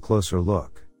take a closer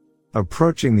look.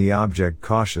 Approaching the object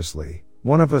cautiously,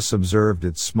 one of us observed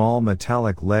its small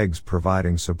metallic legs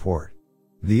providing support.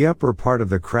 The upper part of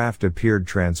the craft appeared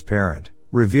transparent,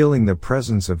 revealing the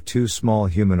presence of 2 small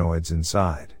humanoids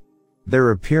inside.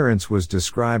 Their appearance was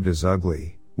described as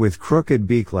ugly, with crooked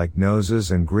beak-like noses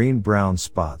and green-brown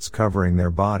spots covering their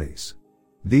bodies.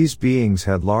 These beings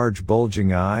had large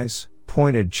bulging eyes,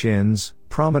 pointed chins,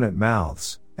 prominent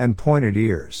mouths, and pointed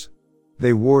ears.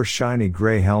 They wore shiny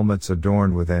gray helmets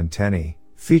adorned with antennae,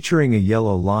 featuring a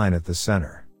yellow line at the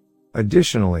center.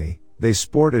 Additionally, they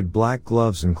sported black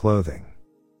gloves and clothing.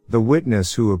 The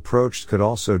witness who approached could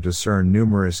also discern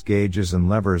numerous gauges and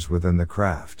levers within the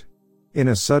craft. In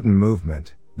a sudden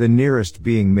movement, the nearest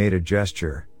being made a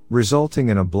gesture, resulting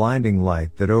in a blinding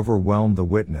light that overwhelmed the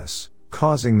witness,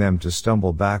 causing them to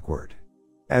stumble backward.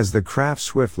 As the craft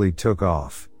swiftly took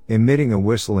off, emitting a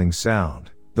whistling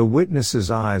sound, the witness's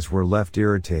eyes were left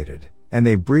irritated, and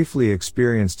they briefly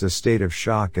experienced a state of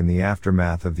shock in the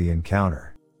aftermath of the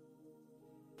encounter.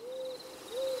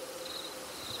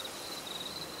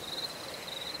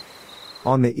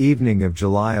 On the evening of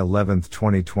July 11,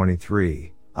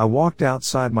 2023, I walked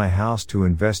outside my house to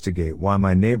investigate why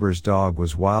my neighbor's dog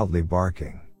was wildly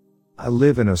barking. I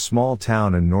live in a small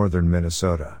town in northern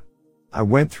Minnesota. I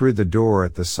went through the door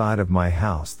at the side of my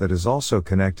house that is also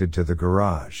connected to the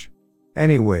garage.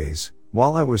 Anyways,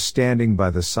 while I was standing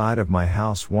by the side of my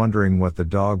house wondering what the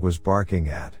dog was barking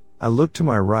at, I looked to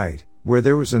my right, where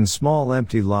there was a small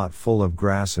empty lot full of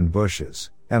grass and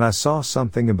bushes, and I saw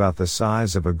something about the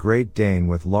size of a Great Dane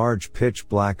with large pitch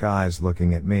black eyes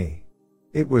looking at me.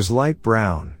 It was light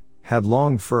brown, had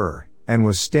long fur, and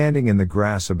was standing in the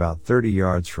grass about 30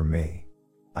 yards from me.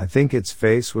 I think its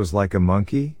face was like a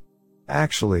monkey?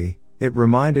 Actually, it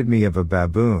reminded me of a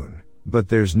baboon, but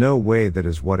there's no way that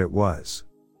is what it was.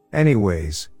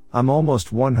 Anyways, I'm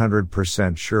almost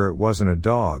 100% sure it wasn't a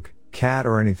dog, cat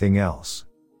or anything else.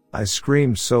 I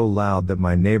screamed so loud that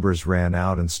my neighbors ran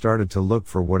out and started to look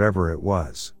for whatever it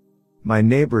was. My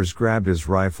neighbors grabbed his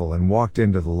rifle and walked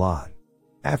into the lot.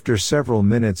 After several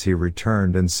minutes he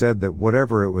returned and said that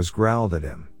whatever it was growled at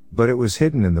him, but it was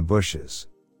hidden in the bushes.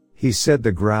 He said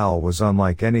the growl was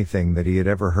unlike anything that he had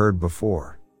ever heard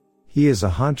before. He is a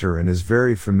hunter and is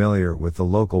very familiar with the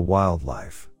local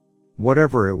wildlife.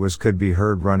 Whatever it was could be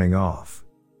heard running off.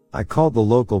 I called the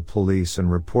local police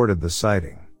and reported the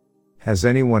sighting. Has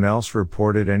anyone else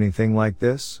reported anything like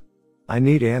this? I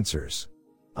need answers.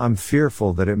 I'm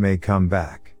fearful that it may come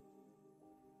back.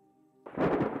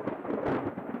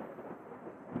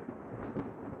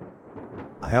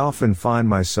 I often find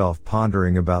myself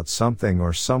pondering about something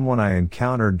or someone I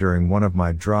encountered during one of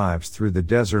my drives through the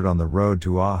desert on the road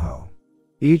to Ajo.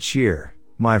 Each year,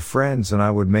 my friends and I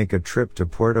would make a trip to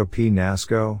Puerto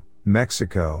Penasco,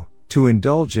 Mexico, to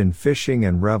indulge in fishing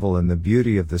and revel in the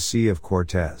beauty of the Sea of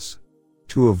Cortez.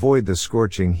 To avoid the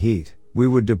scorching heat, we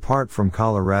would depart from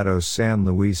Colorado's San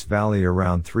Luis Valley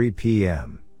around 3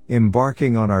 p.m.,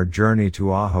 embarking on our journey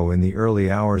to Ajo in the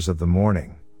early hours of the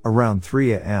morning, around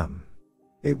 3 a.m.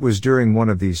 It was during one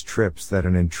of these trips that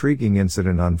an intriguing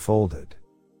incident unfolded.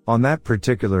 On that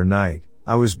particular night,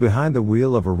 I was behind the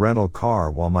wheel of a rental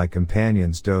car while my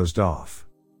companions dozed off.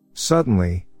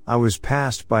 Suddenly, I was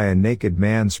passed by a naked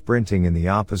man sprinting in the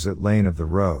opposite lane of the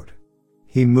road.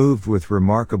 He moved with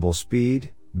remarkable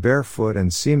speed, barefoot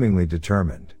and seemingly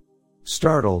determined.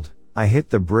 Startled, I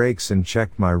hit the brakes and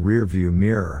checked my rearview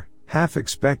mirror, half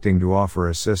expecting to offer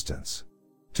assistance.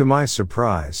 To my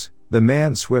surprise, the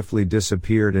man swiftly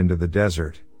disappeared into the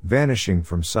desert, vanishing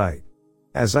from sight.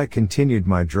 As I continued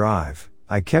my drive,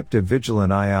 I kept a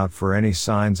vigilant eye out for any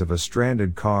signs of a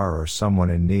stranded car or someone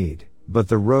in need, but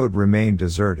the road remained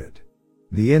deserted.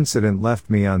 The incident left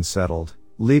me unsettled,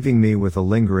 leaving me with a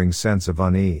lingering sense of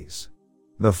unease.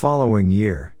 The following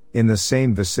year, in the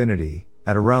same vicinity,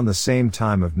 at around the same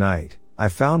time of night, I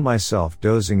found myself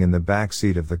dozing in the back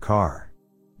seat of the car.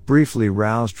 Briefly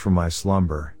roused from my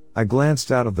slumber, I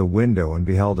glanced out of the window and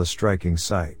beheld a striking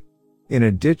sight. In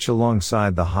a ditch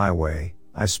alongside the highway,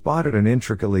 I spotted an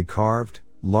intricately carved,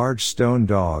 large stone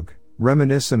dog,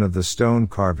 reminiscent of the stone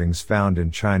carvings found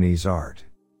in Chinese art.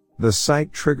 The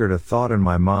sight triggered a thought in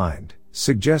my mind,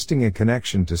 suggesting a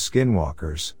connection to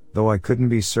skinwalkers, though I couldn't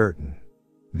be certain.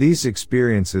 These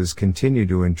experiences continue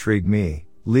to intrigue me,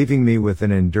 leaving me with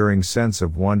an enduring sense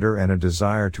of wonder and a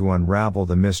desire to unravel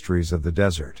the mysteries of the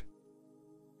desert.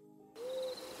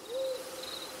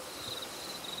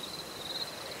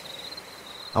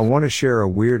 I want to share a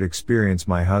weird experience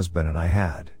my husband and I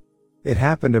had. It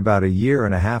happened about 1.5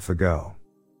 years ago.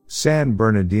 San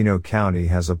Bernardino County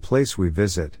has a place we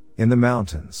visit, in the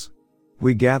mountains.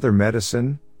 We gather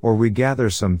medicine, or we gather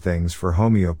some things for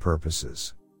homeo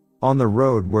purposes. On the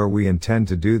road where we intend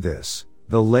to do this,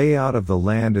 the layout of the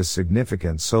land is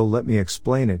significant, so let me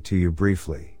explain it to you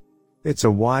briefly. It's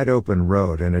a wide open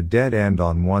road and a dead end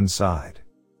on one side.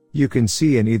 You can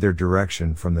see in either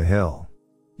direction from the hill.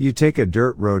 You take a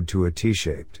dirt road to a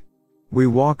T-shaped. We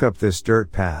walk up this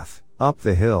dirt path, up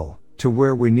the hill, to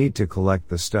where we need to collect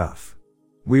the stuff.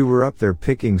 We were up there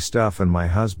picking stuff and my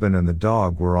husband and the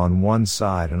dog were on one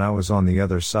side and I was on the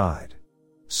other side.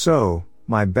 So,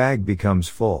 my bag becomes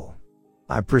full.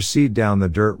 I proceed down the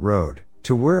dirt road,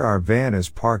 to where our van is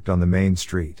parked on the main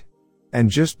street. And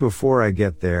just before I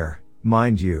get there,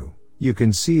 mind you, you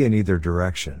can see in either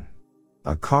direction.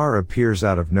 A car appears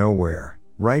out of nowhere,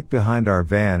 right behind our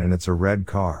van, and it's a red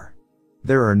car.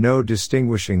 There are no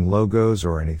distinguishing logos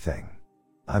or anything.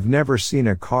 I've never seen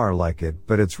a car like it,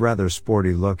 but it's rather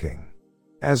sporty looking.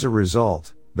 As a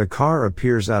result, the car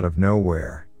appears out of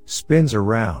nowhere, spins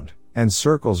around, and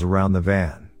circles around the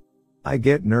van. I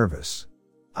get nervous.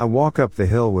 I walk up the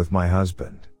hill with my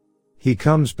husband. He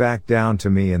comes back down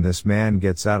to me and this man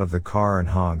gets out of the car and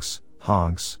honks,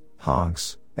 honks,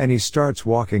 honks, and he starts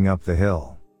walking up the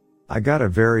hill. I got a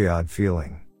very odd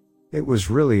feeling. It was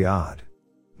really odd.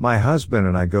 My husband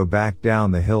and I go back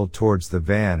down the hill towards the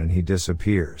van and he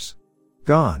disappears.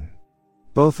 Gone.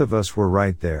 Both of us were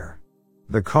right there.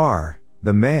 The car,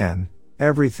 the man,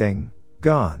 everything,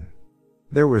 gone.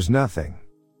 There was nothing.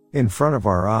 In front of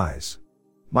our eyes.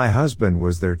 My husband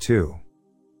was there too.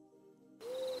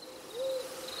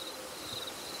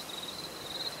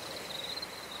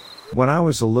 When I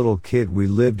was a little kid, we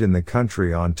lived in the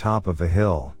country on top of a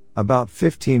hill, about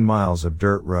 15 miles of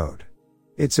dirt road.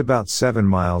 It's about 7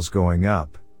 miles going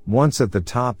up. Once at the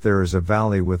top there is a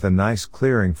valley with a nice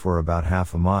clearing for about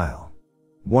half a mile.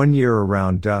 One year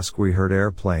around dusk we heard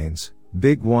airplanes,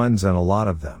 big ones and a lot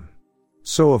of them.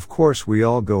 So of course we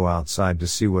all go outside to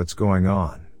see what's going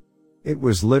on. It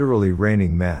was literally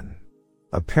raining men.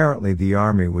 Apparently the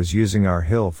army was using our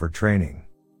hill for training.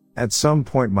 At some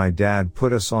point my dad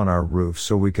put us on our roof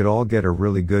so we could all get a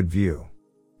really good view.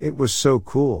 It was so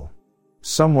cool.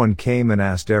 Someone came and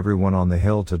asked everyone on the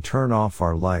hill to turn off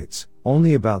our lights,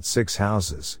 only about 6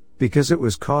 houses, because it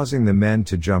was causing the men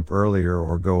to jump earlier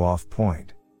or go off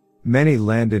point. Many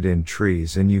landed in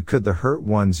trees and you could the hurt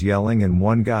ones yelling, and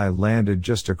one guy landed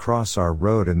just across our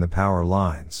road in the power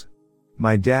lines.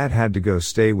 My dad had to go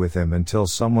stay with him until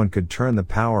someone could turn the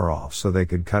power off so they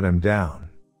could cut him down.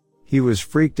 He was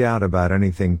freaked out about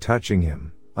anything touching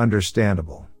him,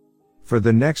 understandable. For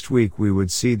the next week we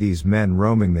would see these men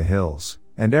roaming the hills,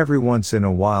 and every once in a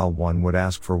while one would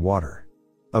ask for water.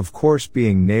 Of course,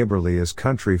 being neighborly as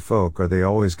country folk are, they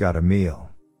always got a meal.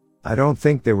 I don't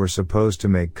think they were supposed to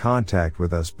make contact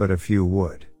with us, but a few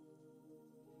would.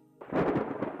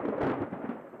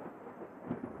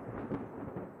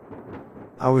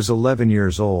 I was 11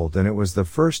 years old and it was the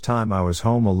first time I was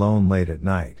home alone late at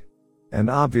night. And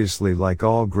obviously, like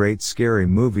all great scary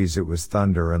movies, it was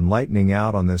thunder and lightning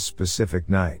out on this specific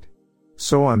night.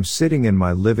 So I'm sitting in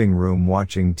my living room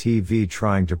watching TV,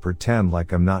 trying to pretend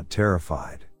like I'm not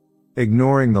terrified.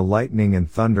 Ignoring the lightning and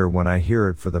thunder when I hear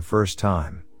it for the first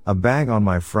time, a bang on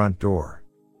my front door.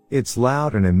 It's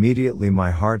loud and immediately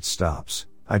my heart stops.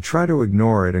 I try to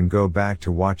ignore it and go back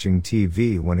to watching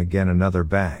TV when again another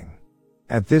bang.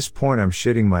 At this point I'm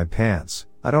shitting my pants.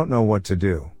 I don't know what to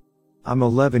do. I'm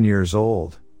 11 years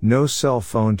old, no cell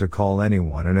phone to call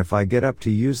anyone, and if I get up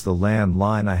to use the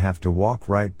landline I have to walk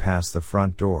right past the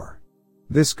front door.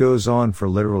 This goes on for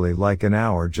literally like an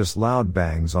hour, just loud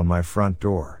bangs on my front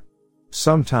door.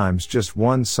 Sometimes just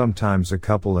one, sometimes a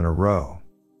couple in a row.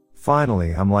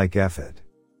 Finally I'm like, F it.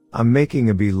 I'm making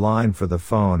a beeline for the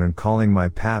phone and calling my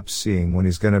paps, seeing when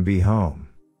he's gonna be home.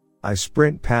 I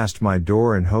sprint past my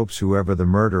door in hopes whoever the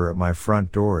murderer at my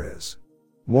front door is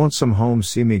won't some home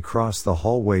see me cross the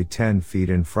hallway 10 feet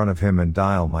in front of him and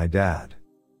dial my dad.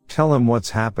 Tell him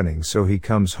what's happening so he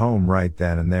comes home right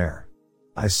then and there.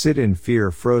 I sit in fear,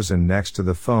 frozen next to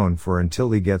the phone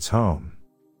until he gets home.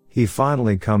 He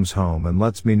finally comes home and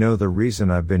lets me know the reason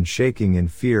I've been shaking in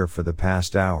fear for the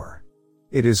past hour.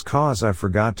 It is 'cause I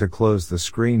forgot to close the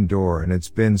screen door and it's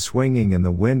been swinging in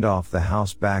the wind off the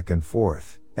house back and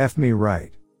forth. F me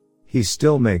right. He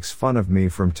still makes fun of me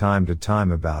from time to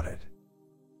time about it.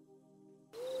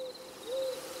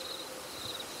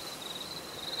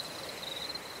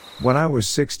 When I was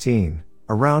 16,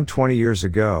 around 20 years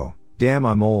ago, damn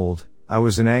I'm old, I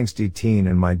was an angsty teen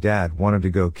and my dad wanted to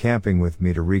go camping with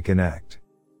me to reconnect.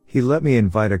 He let me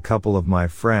invite a couple of my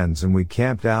friends and we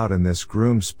camped out in this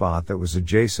groomed spot that was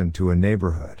adjacent to a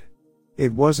neighborhood.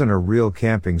 It wasn't a real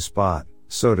camping spot,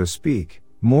 so to speak,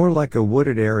 more like a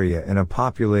wooded area in a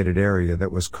populated area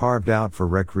that was carved out for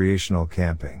recreational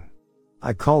camping.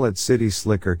 I call it city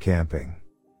slicker camping.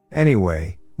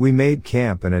 Anyway, we made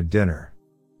camp and had dinner.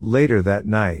 Later that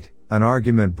night, an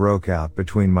argument broke out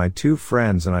between my two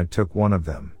friends and I took one of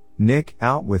them, Nick,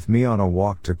 out with me on a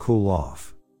walk to cool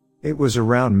off. It was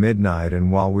around midnight,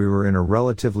 and while we were in a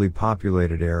relatively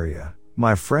populated area,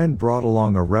 my friend brought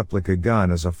along a replica gun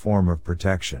as a form of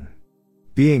protection.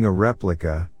 Being a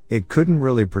replica, it couldn't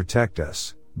really protect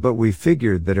us, but we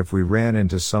figured that if we ran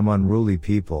into some unruly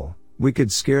people, we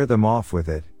could scare them off with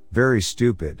it. Very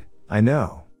stupid, I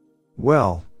know.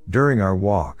 Well, during our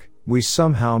walk, we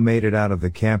somehow made it out of the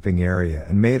camping area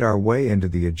and made our way into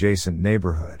the adjacent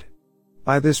neighborhood.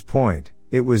 By this point,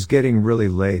 it was getting really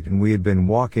late and we had been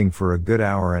walking for a good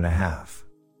hour and a half.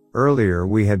 Earlier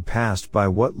we had passed by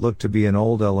what looked to be an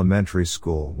old elementary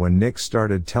school when Nick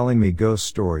started telling me ghost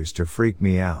stories to freak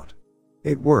me out.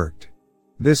 It worked.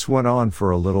 This went on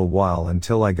for a little while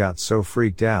until I got so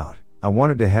freaked out, I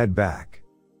wanted to head back.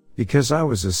 Because I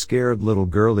was a scared little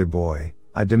girly boy,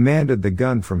 I demanded the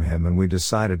gun from him and we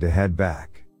decided to head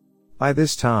back. By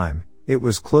this time, it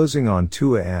was closing on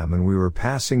 2 a.m. and we were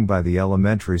passing by the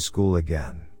elementary school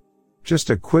again. Just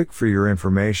a quick for your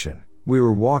information, we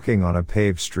were walking on a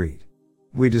paved street.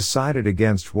 We decided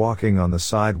against walking on the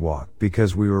sidewalk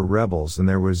because we were rebels and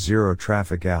there was zero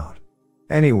traffic out.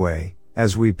 Anyway,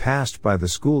 as we passed by the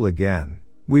school again,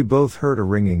 we both heard a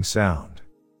ringing sound.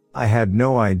 I had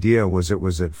no idea what it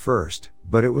was at first,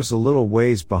 but it was a little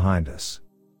ways behind us.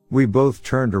 We both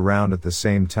turned around at the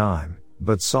same time,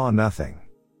 but saw nothing.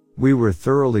 We were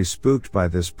thoroughly spooked by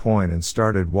this point and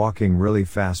started walking really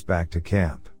fast back to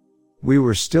camp. We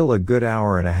were still a good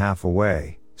hour and a half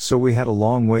away, so we had a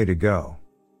long way to go.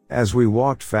 As we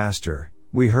walked faster,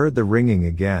 we heard the ringing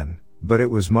again, but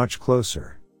it was much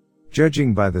closer.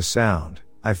 Judging by the sound,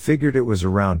 I figured it was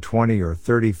around 20 or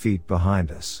 30 feet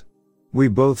behind us. We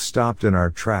both stopped in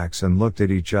our tracks and looked at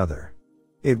each other.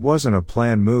 It wasn't a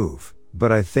planned move,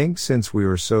 but I think since we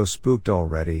were so spooked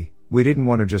already, we didn't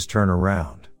want to just turn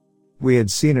around. We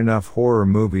had seen enough horror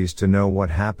movies to know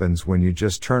what happens when you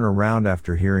just turn around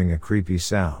after hearing a creepy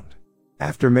sound.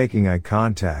 After making eye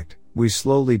contact, we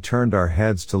slowly turned our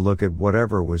heads to look at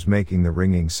whatever was making the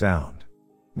ringing sound.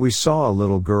 We saw a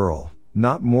little girl,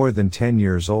 not more than 10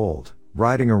 years old,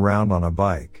 riding around on a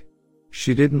bike.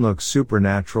 She didn't look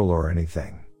supernatural or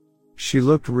anything. She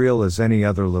looked real as any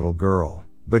other little girl,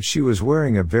 but she was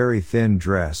wearing a very thin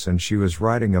dress and she was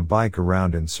riding a bike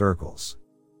around in circles.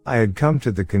 I had come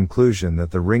to the conclusion that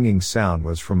the ringing sound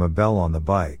was from a bell on the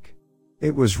bike.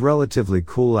 It was relatively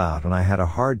cool out and I had a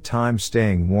hard time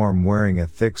staying warm wearing a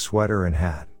thick sweater and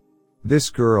hat.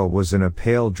 This girl was in a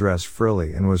pale dress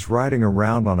frilly and was riding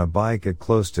around on a bike at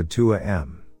close to 2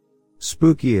 a.m.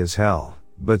 Spooky as hell,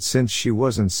 but since she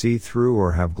wasn't see-through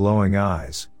or have glowing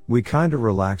eyes, we kinda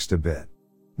relaxed a bit.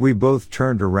 We both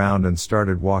turned around and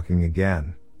started walking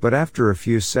again, but after a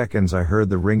few seconds I heard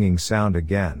the ringing sound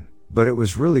again, but it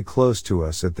was really close to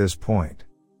us at this point.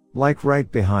 Like right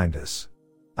behind us.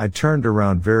 I turned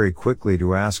around very quickly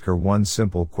to ask her one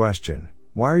simple question: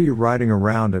 why are you riding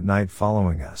around at night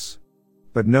following us?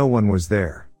 But no one was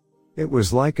there. It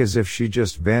was like as if she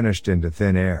just vanished into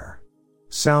thin air.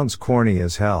 Sounds corny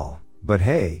as hell, but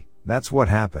hey, that's what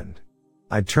happened.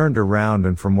 I turned around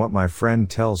and from what my friend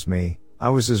tells me, I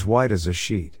was as white as a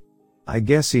sheet. I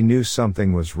guess he knew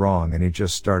something was wrong and he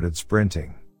just started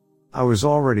sprinting. I was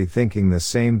already thinking the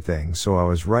same thing, so I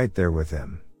was right there with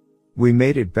him. We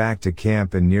made it back to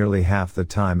camp in nearly half the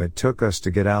time it took us to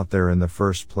get out there in the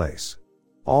first place.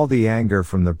 All the anger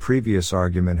from the previous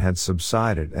argument had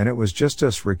subsided and it was just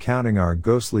us recounting our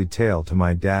ghostly tale to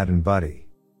my dad and buddy.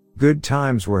 Good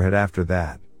times were had after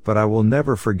that, but I will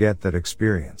never forget that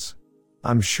experience.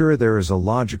 I'm sure there is a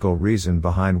logical reason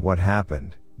behind what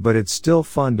happened, but it's still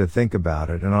fun to think about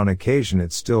it and on occasion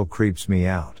it still creeps me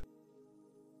out.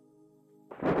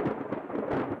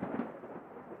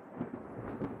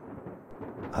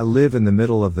 I live in the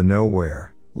middle of the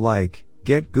nowhere, like,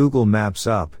 get Google Maps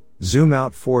up, zoom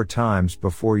out 4 times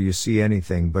before you see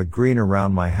anything but green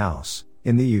around my house,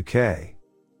 in the UK.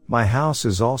 My house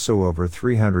is also over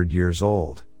 300 years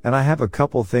old, and I have a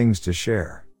couple things to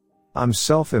share. I'm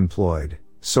self-employed,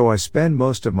 so I spend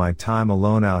most of my time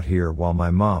alone out here while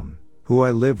my mom, who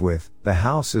I live with, the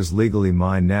house is legally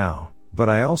mine now, but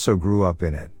I also grew up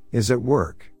in it, is at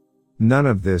work. None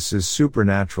of this is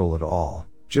supernatural at all,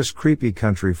 just creepy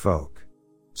country folk.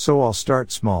 So I'll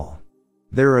start small.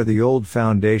 There are the old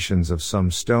foundations of some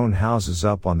stone houses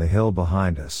up on the hill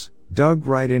behind us, dug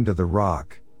right into the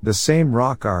rock, the same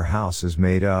rock our house is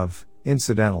made of,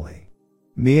 incidentally.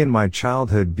 Me and my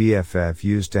childhood BFF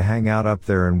used to hang out up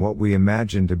there in what we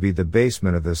imagined to be the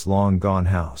basement of this long-gone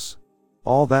house.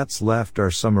 All that's left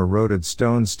are some eroded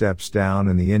stone steps down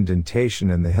and the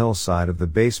indentation in the hillside of the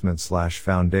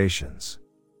basement/foundations.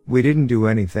 We didn't do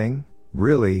anything,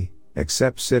 really,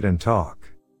 except sit and talk.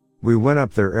 We went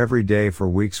up there every day for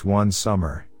weeks one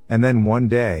summer, And then one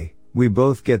day, we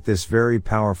both get this very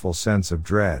powerful sense of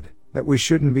dread, that we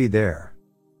shouldn't be there.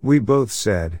 We both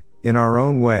said, in our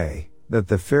own way, that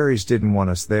the fairies didn't want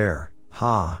us there.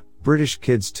 British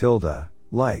kids tilde,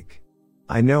 like.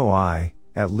 I know I,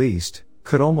 at least,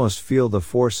 could almost feel the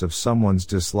force of someone's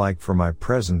dislike for my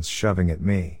presence shoving at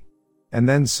me. And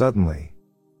then suddenly,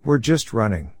 we're just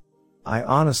running. I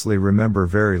honestly remember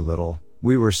very little.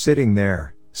 We were sitting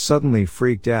there, suddenly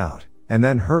freaked out, and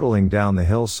then hurtling down the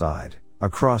hillside,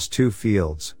 across 2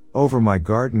 fields, over my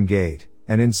garden gate,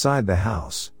 and inside the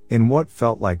house, in what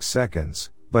felt like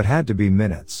seconds, but had to be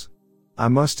minutes. I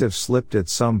must have slipped at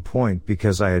some point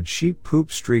because I had sheep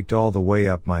poop streaked all the way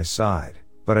up my side,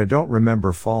 but I don't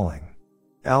remember falling.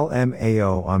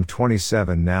 LMAO, I'm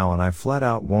 27 now and I flat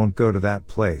out won't go to that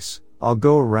place. I'll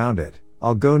go around it,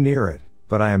 I'll go near it,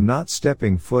 but I am not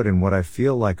stepping foot in what I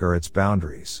feel like are its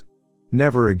boundaries.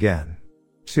 Never again.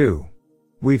 2.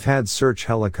 We've had search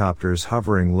helicopters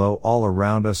hovering low all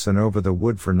around us and over the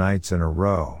wood for nights in a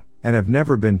row, and have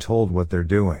never been told what they're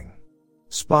doing.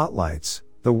 Spotlights,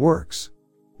 the works.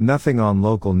 Nothing on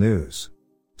local news.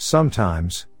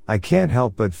 Sometimes, I can't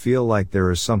help but feel like there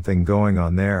is something going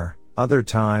on there. Other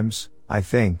times, I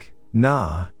think,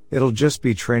 nah, it'll just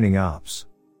be training ops.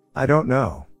 I don't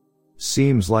know.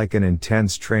 Seems like an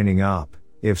intense training op,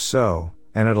 if so,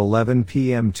 and at 11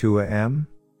 p.m. 2 a.m.?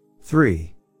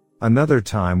 3. Another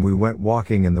time we went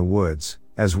walking in the woods,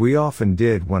 as we often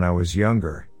did when I was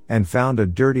younger, and found a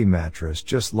dirty mattress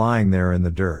just lying there in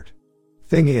the dirt.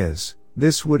 Thing is,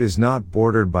 this wood is not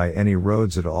bordered by any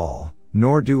roads at all,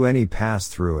 nor do any pass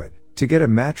through it. To get a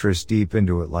mattress deep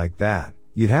into it like that,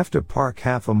 you'd have to park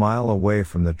half a mile away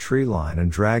from the tree line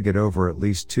and drag it over at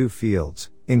least 2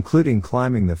 fields, including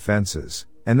climbing the fences,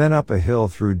 and then up a hill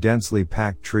through densely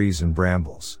packed trees and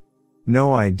brambles.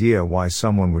 No idea why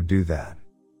someone would do that.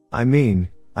 I mean,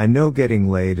 I know getting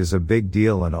laid is a big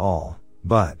deal and all,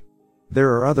 but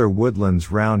there are other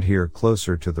woodlands round here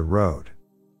closer to the road.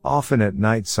 Often at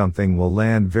night something will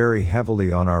land very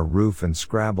heavily on our roof and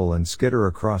scrabble and skitter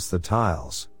across the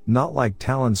tiles, not like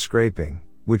talon scraping,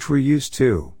 which we're used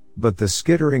to, but the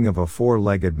skittering of a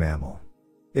 4-legged mammal.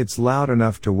 It's loud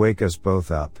enough to wake us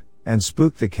both up, and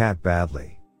spook the cat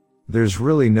badly. There's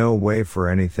really no way for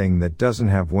anything that doesn't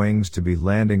have wings to be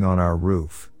landing on our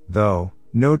roof, though,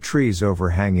 no trees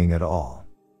overhanging at all.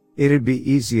 It'd be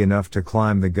easy enough to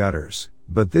climb the gutters,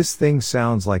 but this thing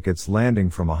sounds like it's landing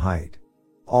from a height.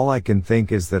 All I can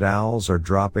think is that owls are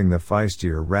dropping the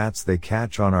feistier rats they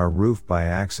catch on our roof by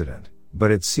accident,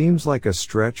 but it seems like a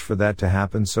stretch for that to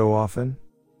happen so often.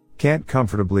 Can't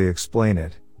comfortably explain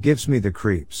it, gives me the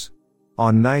creeps.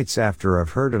 On nights after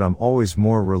I've heard it I'm always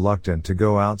more reluctant to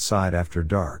go outside after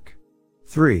dark.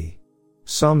 3.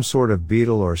 Some sort of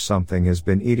beetle or something has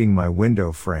been eating my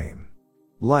window frame.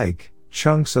 Like,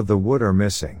 chunks of the wood are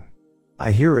missing.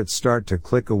 I hear it start to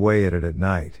click away at it at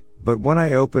night, but when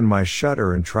I open my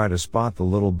shutter and try to spot the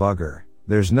little bugger,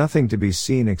 there's nothing to be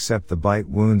seen except the bite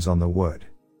wounds on the wood.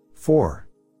 4.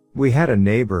 We had a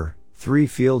neighbor, 3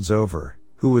 fields over,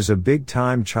 who was a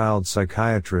big-time child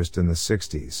psychiatrist in the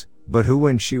 60s, but who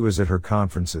when she was at her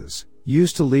conferences,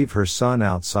 used to leave her son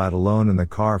outside alone in the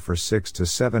car for 6 to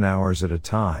 7 hours at a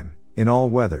time, in all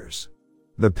weathers.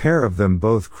 The pair of them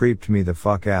both creeped me the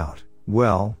fuck out.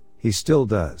 Well, he still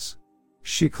does.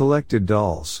 She collected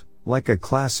dolls, like a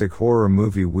classic horror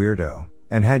movie weirdo,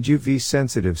 and had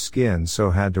UV-sensitive skin so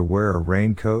had to wear a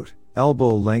raincoat,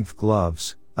 elbow-length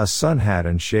gloves, a sun hat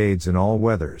and shades in all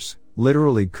weathers.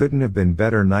 Literally couldn't have been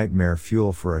better nightmare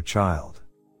fuel for a child.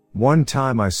 One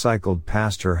time I cycled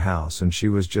past her house and she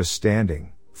was just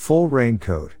standing, full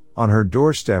raincoat, on her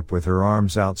doorstep with her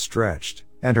arms outstretched,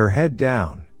 and her head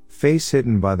down, face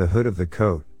hidden by the hood of the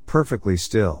coat, perfectly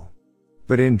still.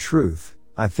 But in truth,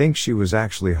 I think she was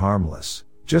actually harmless,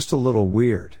 just a little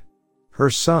weird. Her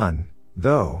son,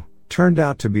 though, turned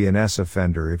out to be an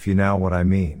S-offender if you know what I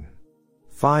mean.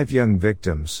 5 young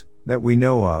victims, that we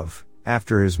know of,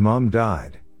 after his mom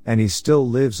died, and he still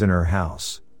lives in her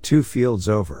house, 2 fields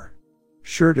over.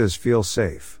 Sure does feel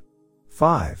safe.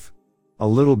 5. A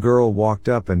little girl walked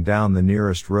up and down the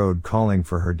nearest road calling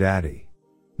for her daddy.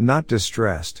 Not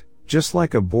distressed, just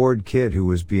like a bored kid who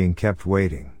was being kept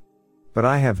waiting. But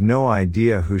I have no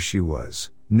idea who she was.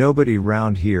 Nobody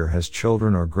round here has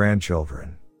children or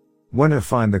grandchildren. Went to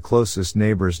find the closest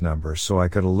neighbor's number so I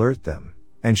could alert them,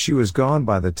 and she was gone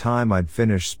by the time I'd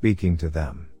finished speaking to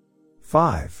them.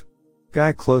 5.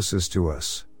 Guy closest to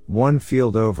us, 1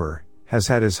 field over, has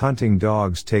had his hunting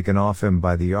dogs taken off him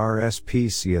by the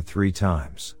RSPCA 3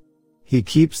 times. He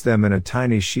keeps them in a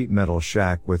tiny sheet metal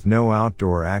shack with no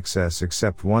outdoor access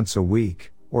except once a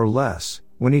week, or less,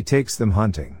 when he takes them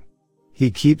hunting. He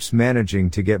keeps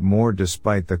managing to get more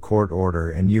despite the court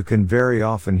order, and you can very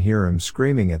often hear him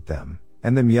screaming at them,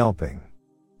 and them yelping.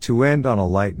 To end on a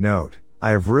light note,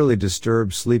 I have really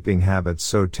disturbed sleeping habits,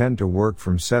 so tend to work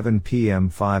from 7 p.m.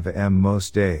 5 a.m.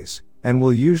 most days, and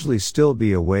will usually still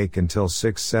be awake until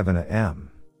 6-7 a.m.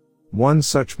 One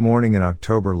such morning in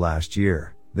October last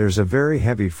year, there's a very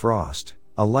heavy frost,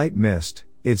 a light mist.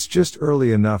 It's just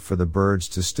early enough for the birds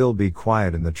to still be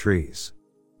quiet in the trees.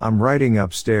 I'm writing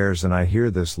upstairs and I hear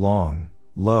this long,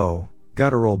 low,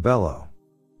 guttural bellow.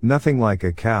 Nothing like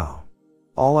a cow.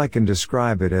 All I can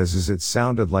describe it as is it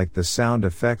sounded like the sound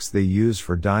effects they use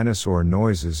for dinosaur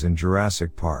noises in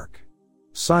Jurassic Park.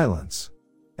 Silence.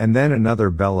 And then another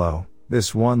bellow,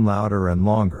 this one louder and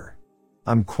longer.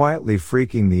 I'm quietly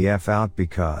freaking the F out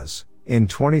because, in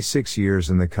 26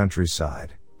 years in the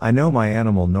countryside, I know my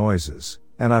animal noises,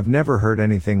 and I've never heard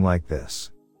anything like this.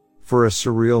 For a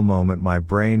surreal moment my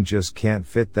brain just can't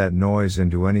fit that noise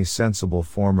into any sensible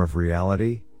form of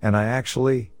reality, and I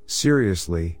actually,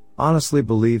 seriously, honestly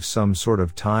believe some sort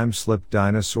of time-slipped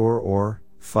dinosaur or,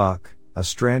 a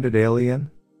stranded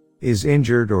alien, is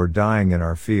injured or dying in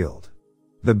our field.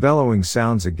 The bellowing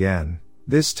sounds again,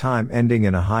 this time ending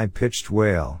in a high-pitched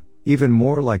wail, even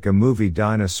more like a movie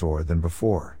dinosaur than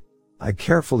before. I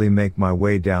carefully make my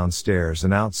way downstairs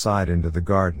and outside into the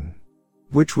garden.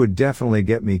 Which would definitely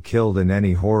get me killed in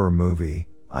any horror movie.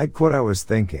 I'd quit. I was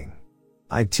thinking.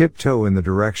 I tiptoe in the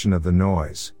direction of the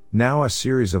noise, now a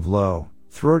series of low,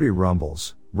 throaty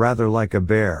rumbles, rather like a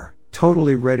bear,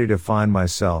 totally ready to find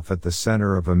myself at the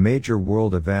center of a major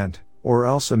world event, or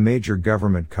else a major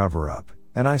government cover-up,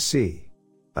 and I see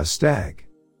a stag.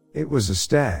 It was a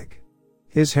stag.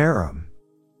 His harem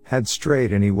had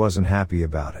strayed and he wasn't happy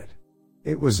about it.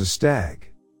 It was a stag.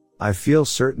 I feel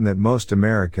certain that most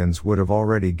Americans would have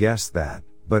already guessed that,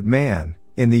 but man,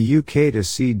 in the UK to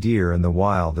see deer in the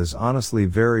wild is honestly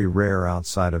very rare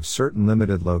outside of certain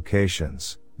limited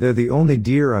locations. They're the only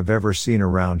deer I've ever seen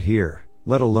around here,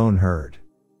 let alone heard.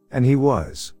 And he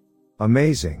was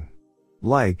amazing.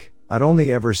 Like, I'd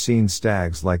only ever seen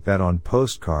stags like that on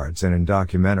postcards and in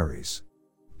documentaries.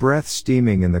 Breath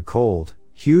steaming in the cold,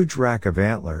 huge rack of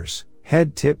antlers,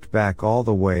 head tipped back all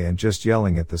the way and just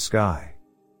yelling at the sky.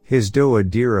 His doe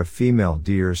deer of female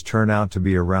deers turn out to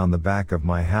be around the back of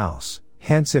my house,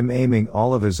 hence him aiming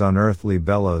all of his unearthly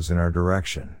bellows in our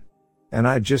direction. And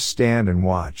I just stand and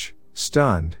watch,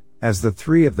 stunned, as the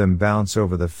three of them bounce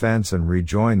over the fence and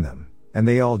rejoin them, and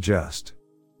they all just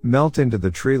melt into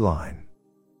the tree line.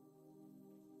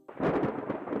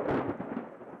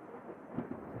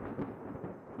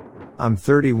 I'm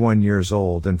 31 years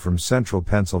old and from central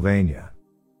Pennsylvania.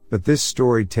 But this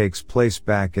story takes place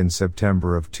back in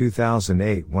September of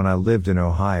 2008 when I lived in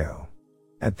Ohio.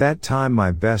 At that time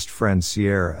my best friend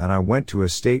Sierra and I went to a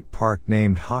state park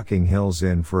named Hocking Hills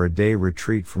Inn for a day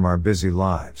retreat from our busy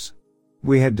lives.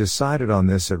 We had decided on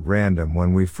this at random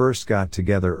when we first got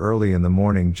together early in the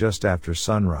morning just after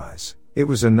sunrise. It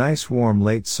was a nice warm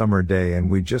late summer day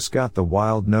and we just got the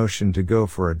wild notion to go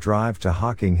for a drive to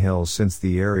Hocking Hills since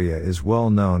the area is well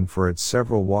known for its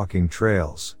several walking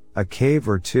trails, a cave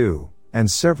or two,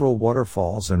 and several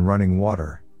waterfalls and running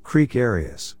water, creek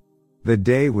areas. The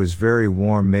day was very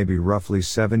warm, maybe roughly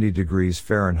 70 degrees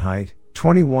Fahrenheit,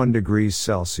 21 degrees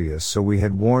Celsius, so we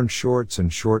had worn shorts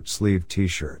and short-sleeved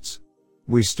t-shirts.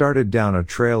 We started down a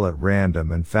trail at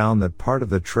random and found that part of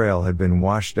the trail had been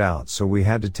washed out, so we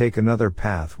had to take another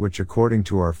path which according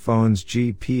to our phone's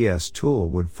GPS tool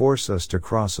would force us to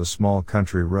cross a small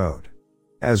country road.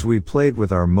 As we played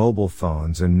with our mobile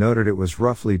phones and noted it was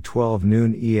roughly 12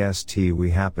 noon EST, we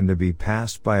happened to be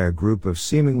passed by a group of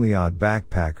seemingly odd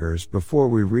backpackers before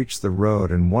we reached the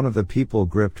road, and one of the people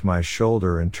gripped my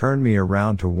shoulder and turned me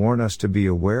around to warn us to be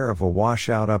aware of a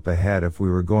washout up ahead if we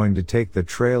were going to take the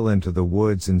trail into the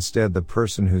woods. Instead, the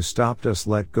person who stopped us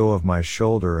let go of my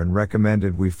shoulder and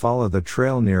recommended we follow the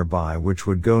trail nearby, which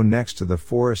would go next to the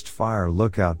forest fire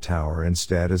lookout tower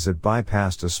instead, as it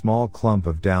bypassed a small clump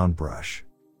of down brush.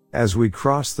 As we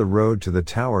crossed the road to the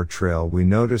tower trail, we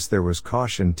noticed there was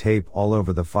caution tape all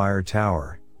over the fire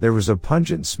tower. There was a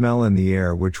pungent smell in the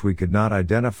air which we could not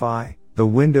identify. The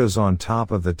windows on top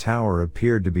of the tower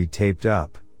appeared to be taped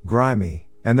up, grimy,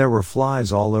 and there were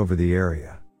flies all over the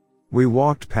area. We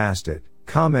walked past it,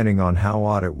 commenting on how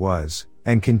odd it was,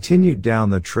 and continued down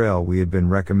the trail we had been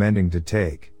recommending to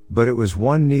take, but it was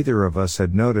one neither of us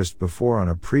had noticed before on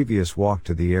a previous walk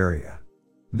to the area.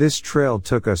 This trail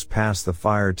took us past the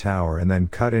fire tower and then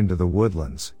cut into the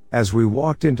woodlands. As we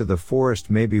walked into the forest,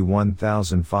 maybe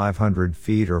 1,500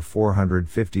 feet or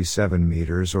 457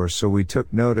 meters or so, we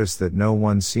took notice that no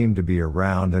one seemed to be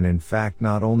around, and in fact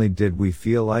not only did we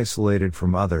feel isolated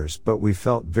from others, but we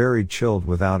felt very chilled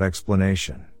without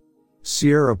explanation.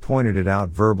 Sierra pointed it out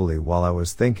verbally while I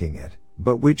was thinking it,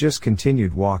 but we just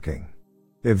continued walking.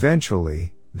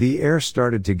 Eventually, the air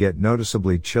started to get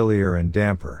noticeably chillier and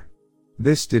damper.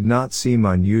 This did not seem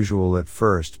unusual at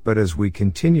first, but as we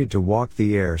continued to walk,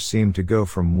 the air seemed to go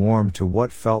from warm to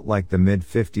what felt like the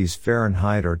mid-50s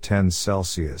Fahrenheit or 10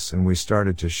 Celsius, and we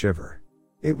started to shiver.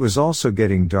 It was also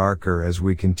getting darker as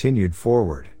we continued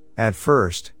forward. At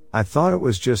first, I thought it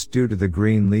was just due to the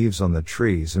green leaves on the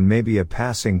trees and maybe a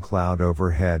passing cloud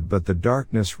overhead, but the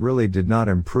darkness really did not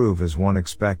improve as one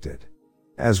expected.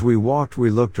 As we walked, we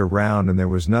looked around and there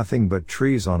was nothing but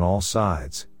trees on all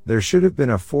sides. There should have been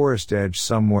a forest edge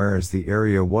somewhere, as the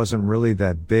area wasn't really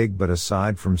that big, but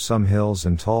aside from some hills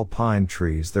and tall pine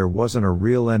trees, there wasn't a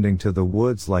real ending to the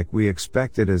woods like we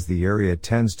expected, as the area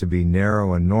tends to be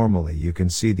narrow and normally you can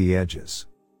see the edges.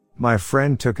 My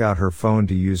friend took out her phone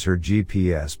to use her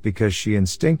GPS because she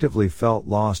instinctively felt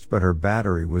lost, but her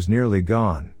battery was nearly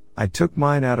gone. I took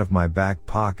mine out of my back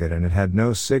pocket and it had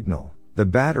no signal. The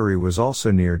battery was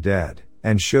also near dead,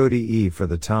 and showed EE for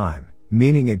the time,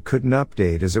 meaning it couldn't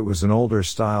update as it was an older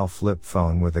style flip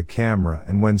phone with a camera,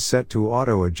 and when set to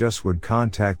auto adjust would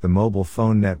contact the mobile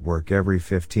phone network every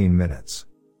 15 minutes.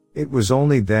 It was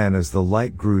only then, as the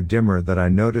light grew dimmer, that I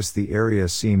noticed the area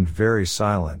seemed very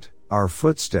silent. Our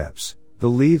footsteps, the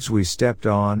leaves we stepped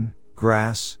on,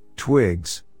 grass,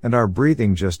 twigs, and our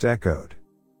breathing just echoed.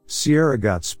 Sierra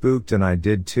got spooked and I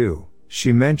did too.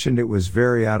 She mentioned it was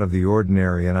very out of the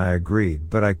ordinary and I agreed,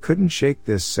 but I couldn't shake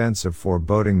this sense of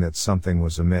foreboding that something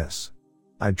was amiss.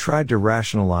 I tried to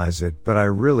rationalize it, but I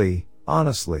really,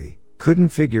 honestly, couldn't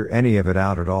figure any of it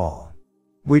out at all.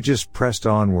 We just pressed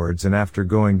onwards, and after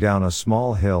going down a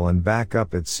small hill and back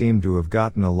up, it seemed to have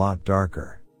gotten a lot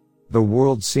darker. The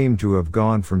world seemed to have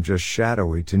gone from just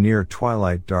shadowy to near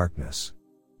twilight darkness.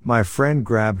 My friend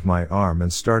grabbed my arm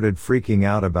and started freaking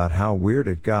out about how weird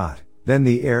it got. Then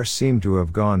the air seemed to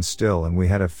have gone still and we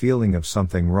had a feeling of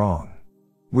something wrong.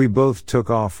 We both took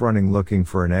off running, looking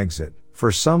for an exit.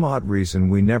 For some odd reason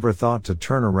we never thought to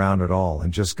turn around at all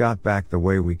and just got back the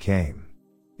way we came.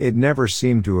 It never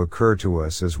seemed to occur to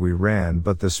us as we ran,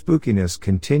 but the spookiness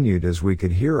continued as we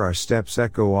could hear our steps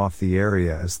echo off the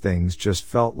area as things just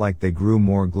felt like they grew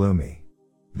more gloomy.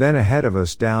 Then ahead of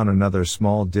us, down another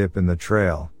small dip in the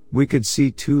trail, we could see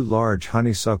two large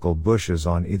honeysuckle bushes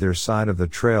on either side of the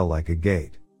trail like a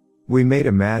gate. We made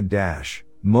a mad dash,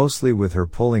 mostly with her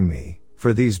pulling me,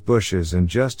 for these bushes, and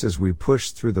just as we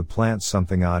pushed through the plants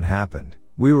something odd happened.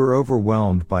 We were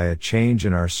overwhelmed by a change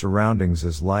in our surroundings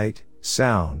as light,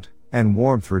 sound, and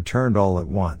warmth returned all at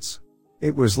once.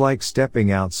 It was like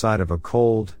stepping outside of a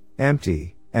cold,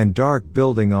 empty, and dark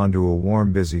building onto a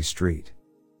warm, busy street.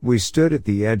 We stood at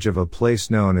the edge of a place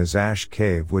known as Ash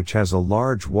Cave, which has a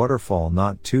large waterfall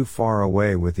not too far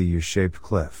away with a U-shaped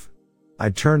cliff. I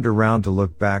turned around to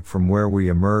look back from where we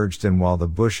emerged, and while the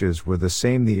bushes were the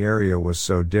same, the area was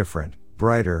so different,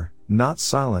 brighter, not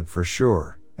silent for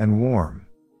sure, and warm.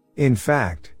 In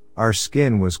fact, our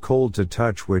skin was cold to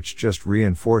touch, which just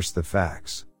reinforced the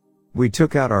facts. We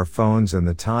took out our phones and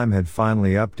the time had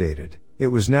finally updated. It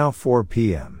was now 4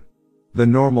 p.m. The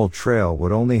normal trail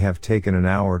would only have taken an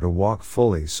hour to walk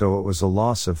fully, so it was a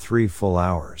loss of 3 full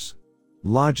hours.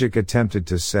 Logic attempted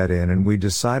to set in, and we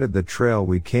decided the trail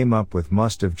we came up with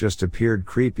must have just appeared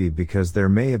creepy because there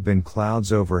may have been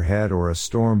clouds overhead or a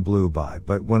storm blew by,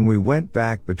 but when we went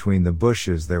back between the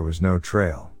bushes there was no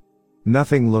trail.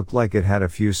 Nothing looked like it had a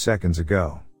few seconds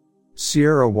ago.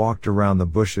 Sierra walked around the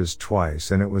bushes twice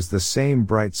and it was the same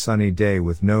bright sunny day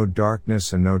with no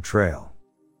darkness and no trail.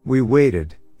 We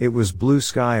waited. It was blue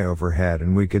sky overhead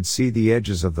and we could see the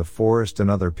edges of the forest and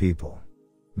other people.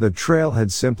 The trail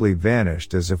had simply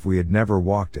vanished as if we had never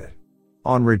walked it.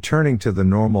 On returning to the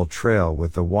normal trail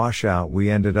with the washout, we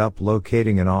ended up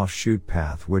locating an offshoot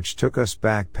path which took us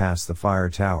back past the fire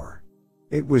tower.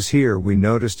 It was here we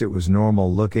noticed it was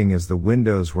normal looking, as the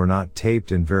windows were not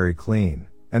taped and very clean,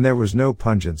 and there was no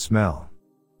pungent smell.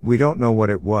 We don't know what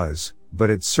it was, but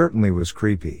it certainly was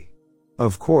creepy.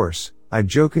 Of course, I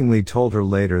jokingly told her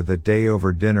later that day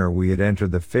over dinner we had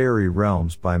entered the fairy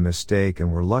realms by mistake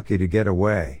and were lucky to get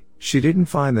away. She didn't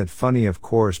find that funny, of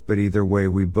course, but either way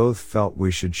we both felt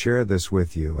we should share this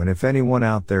with you, and if anyone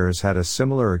out there has had a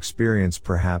similar experience,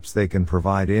 perhaps they can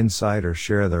provide insight or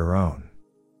share their own.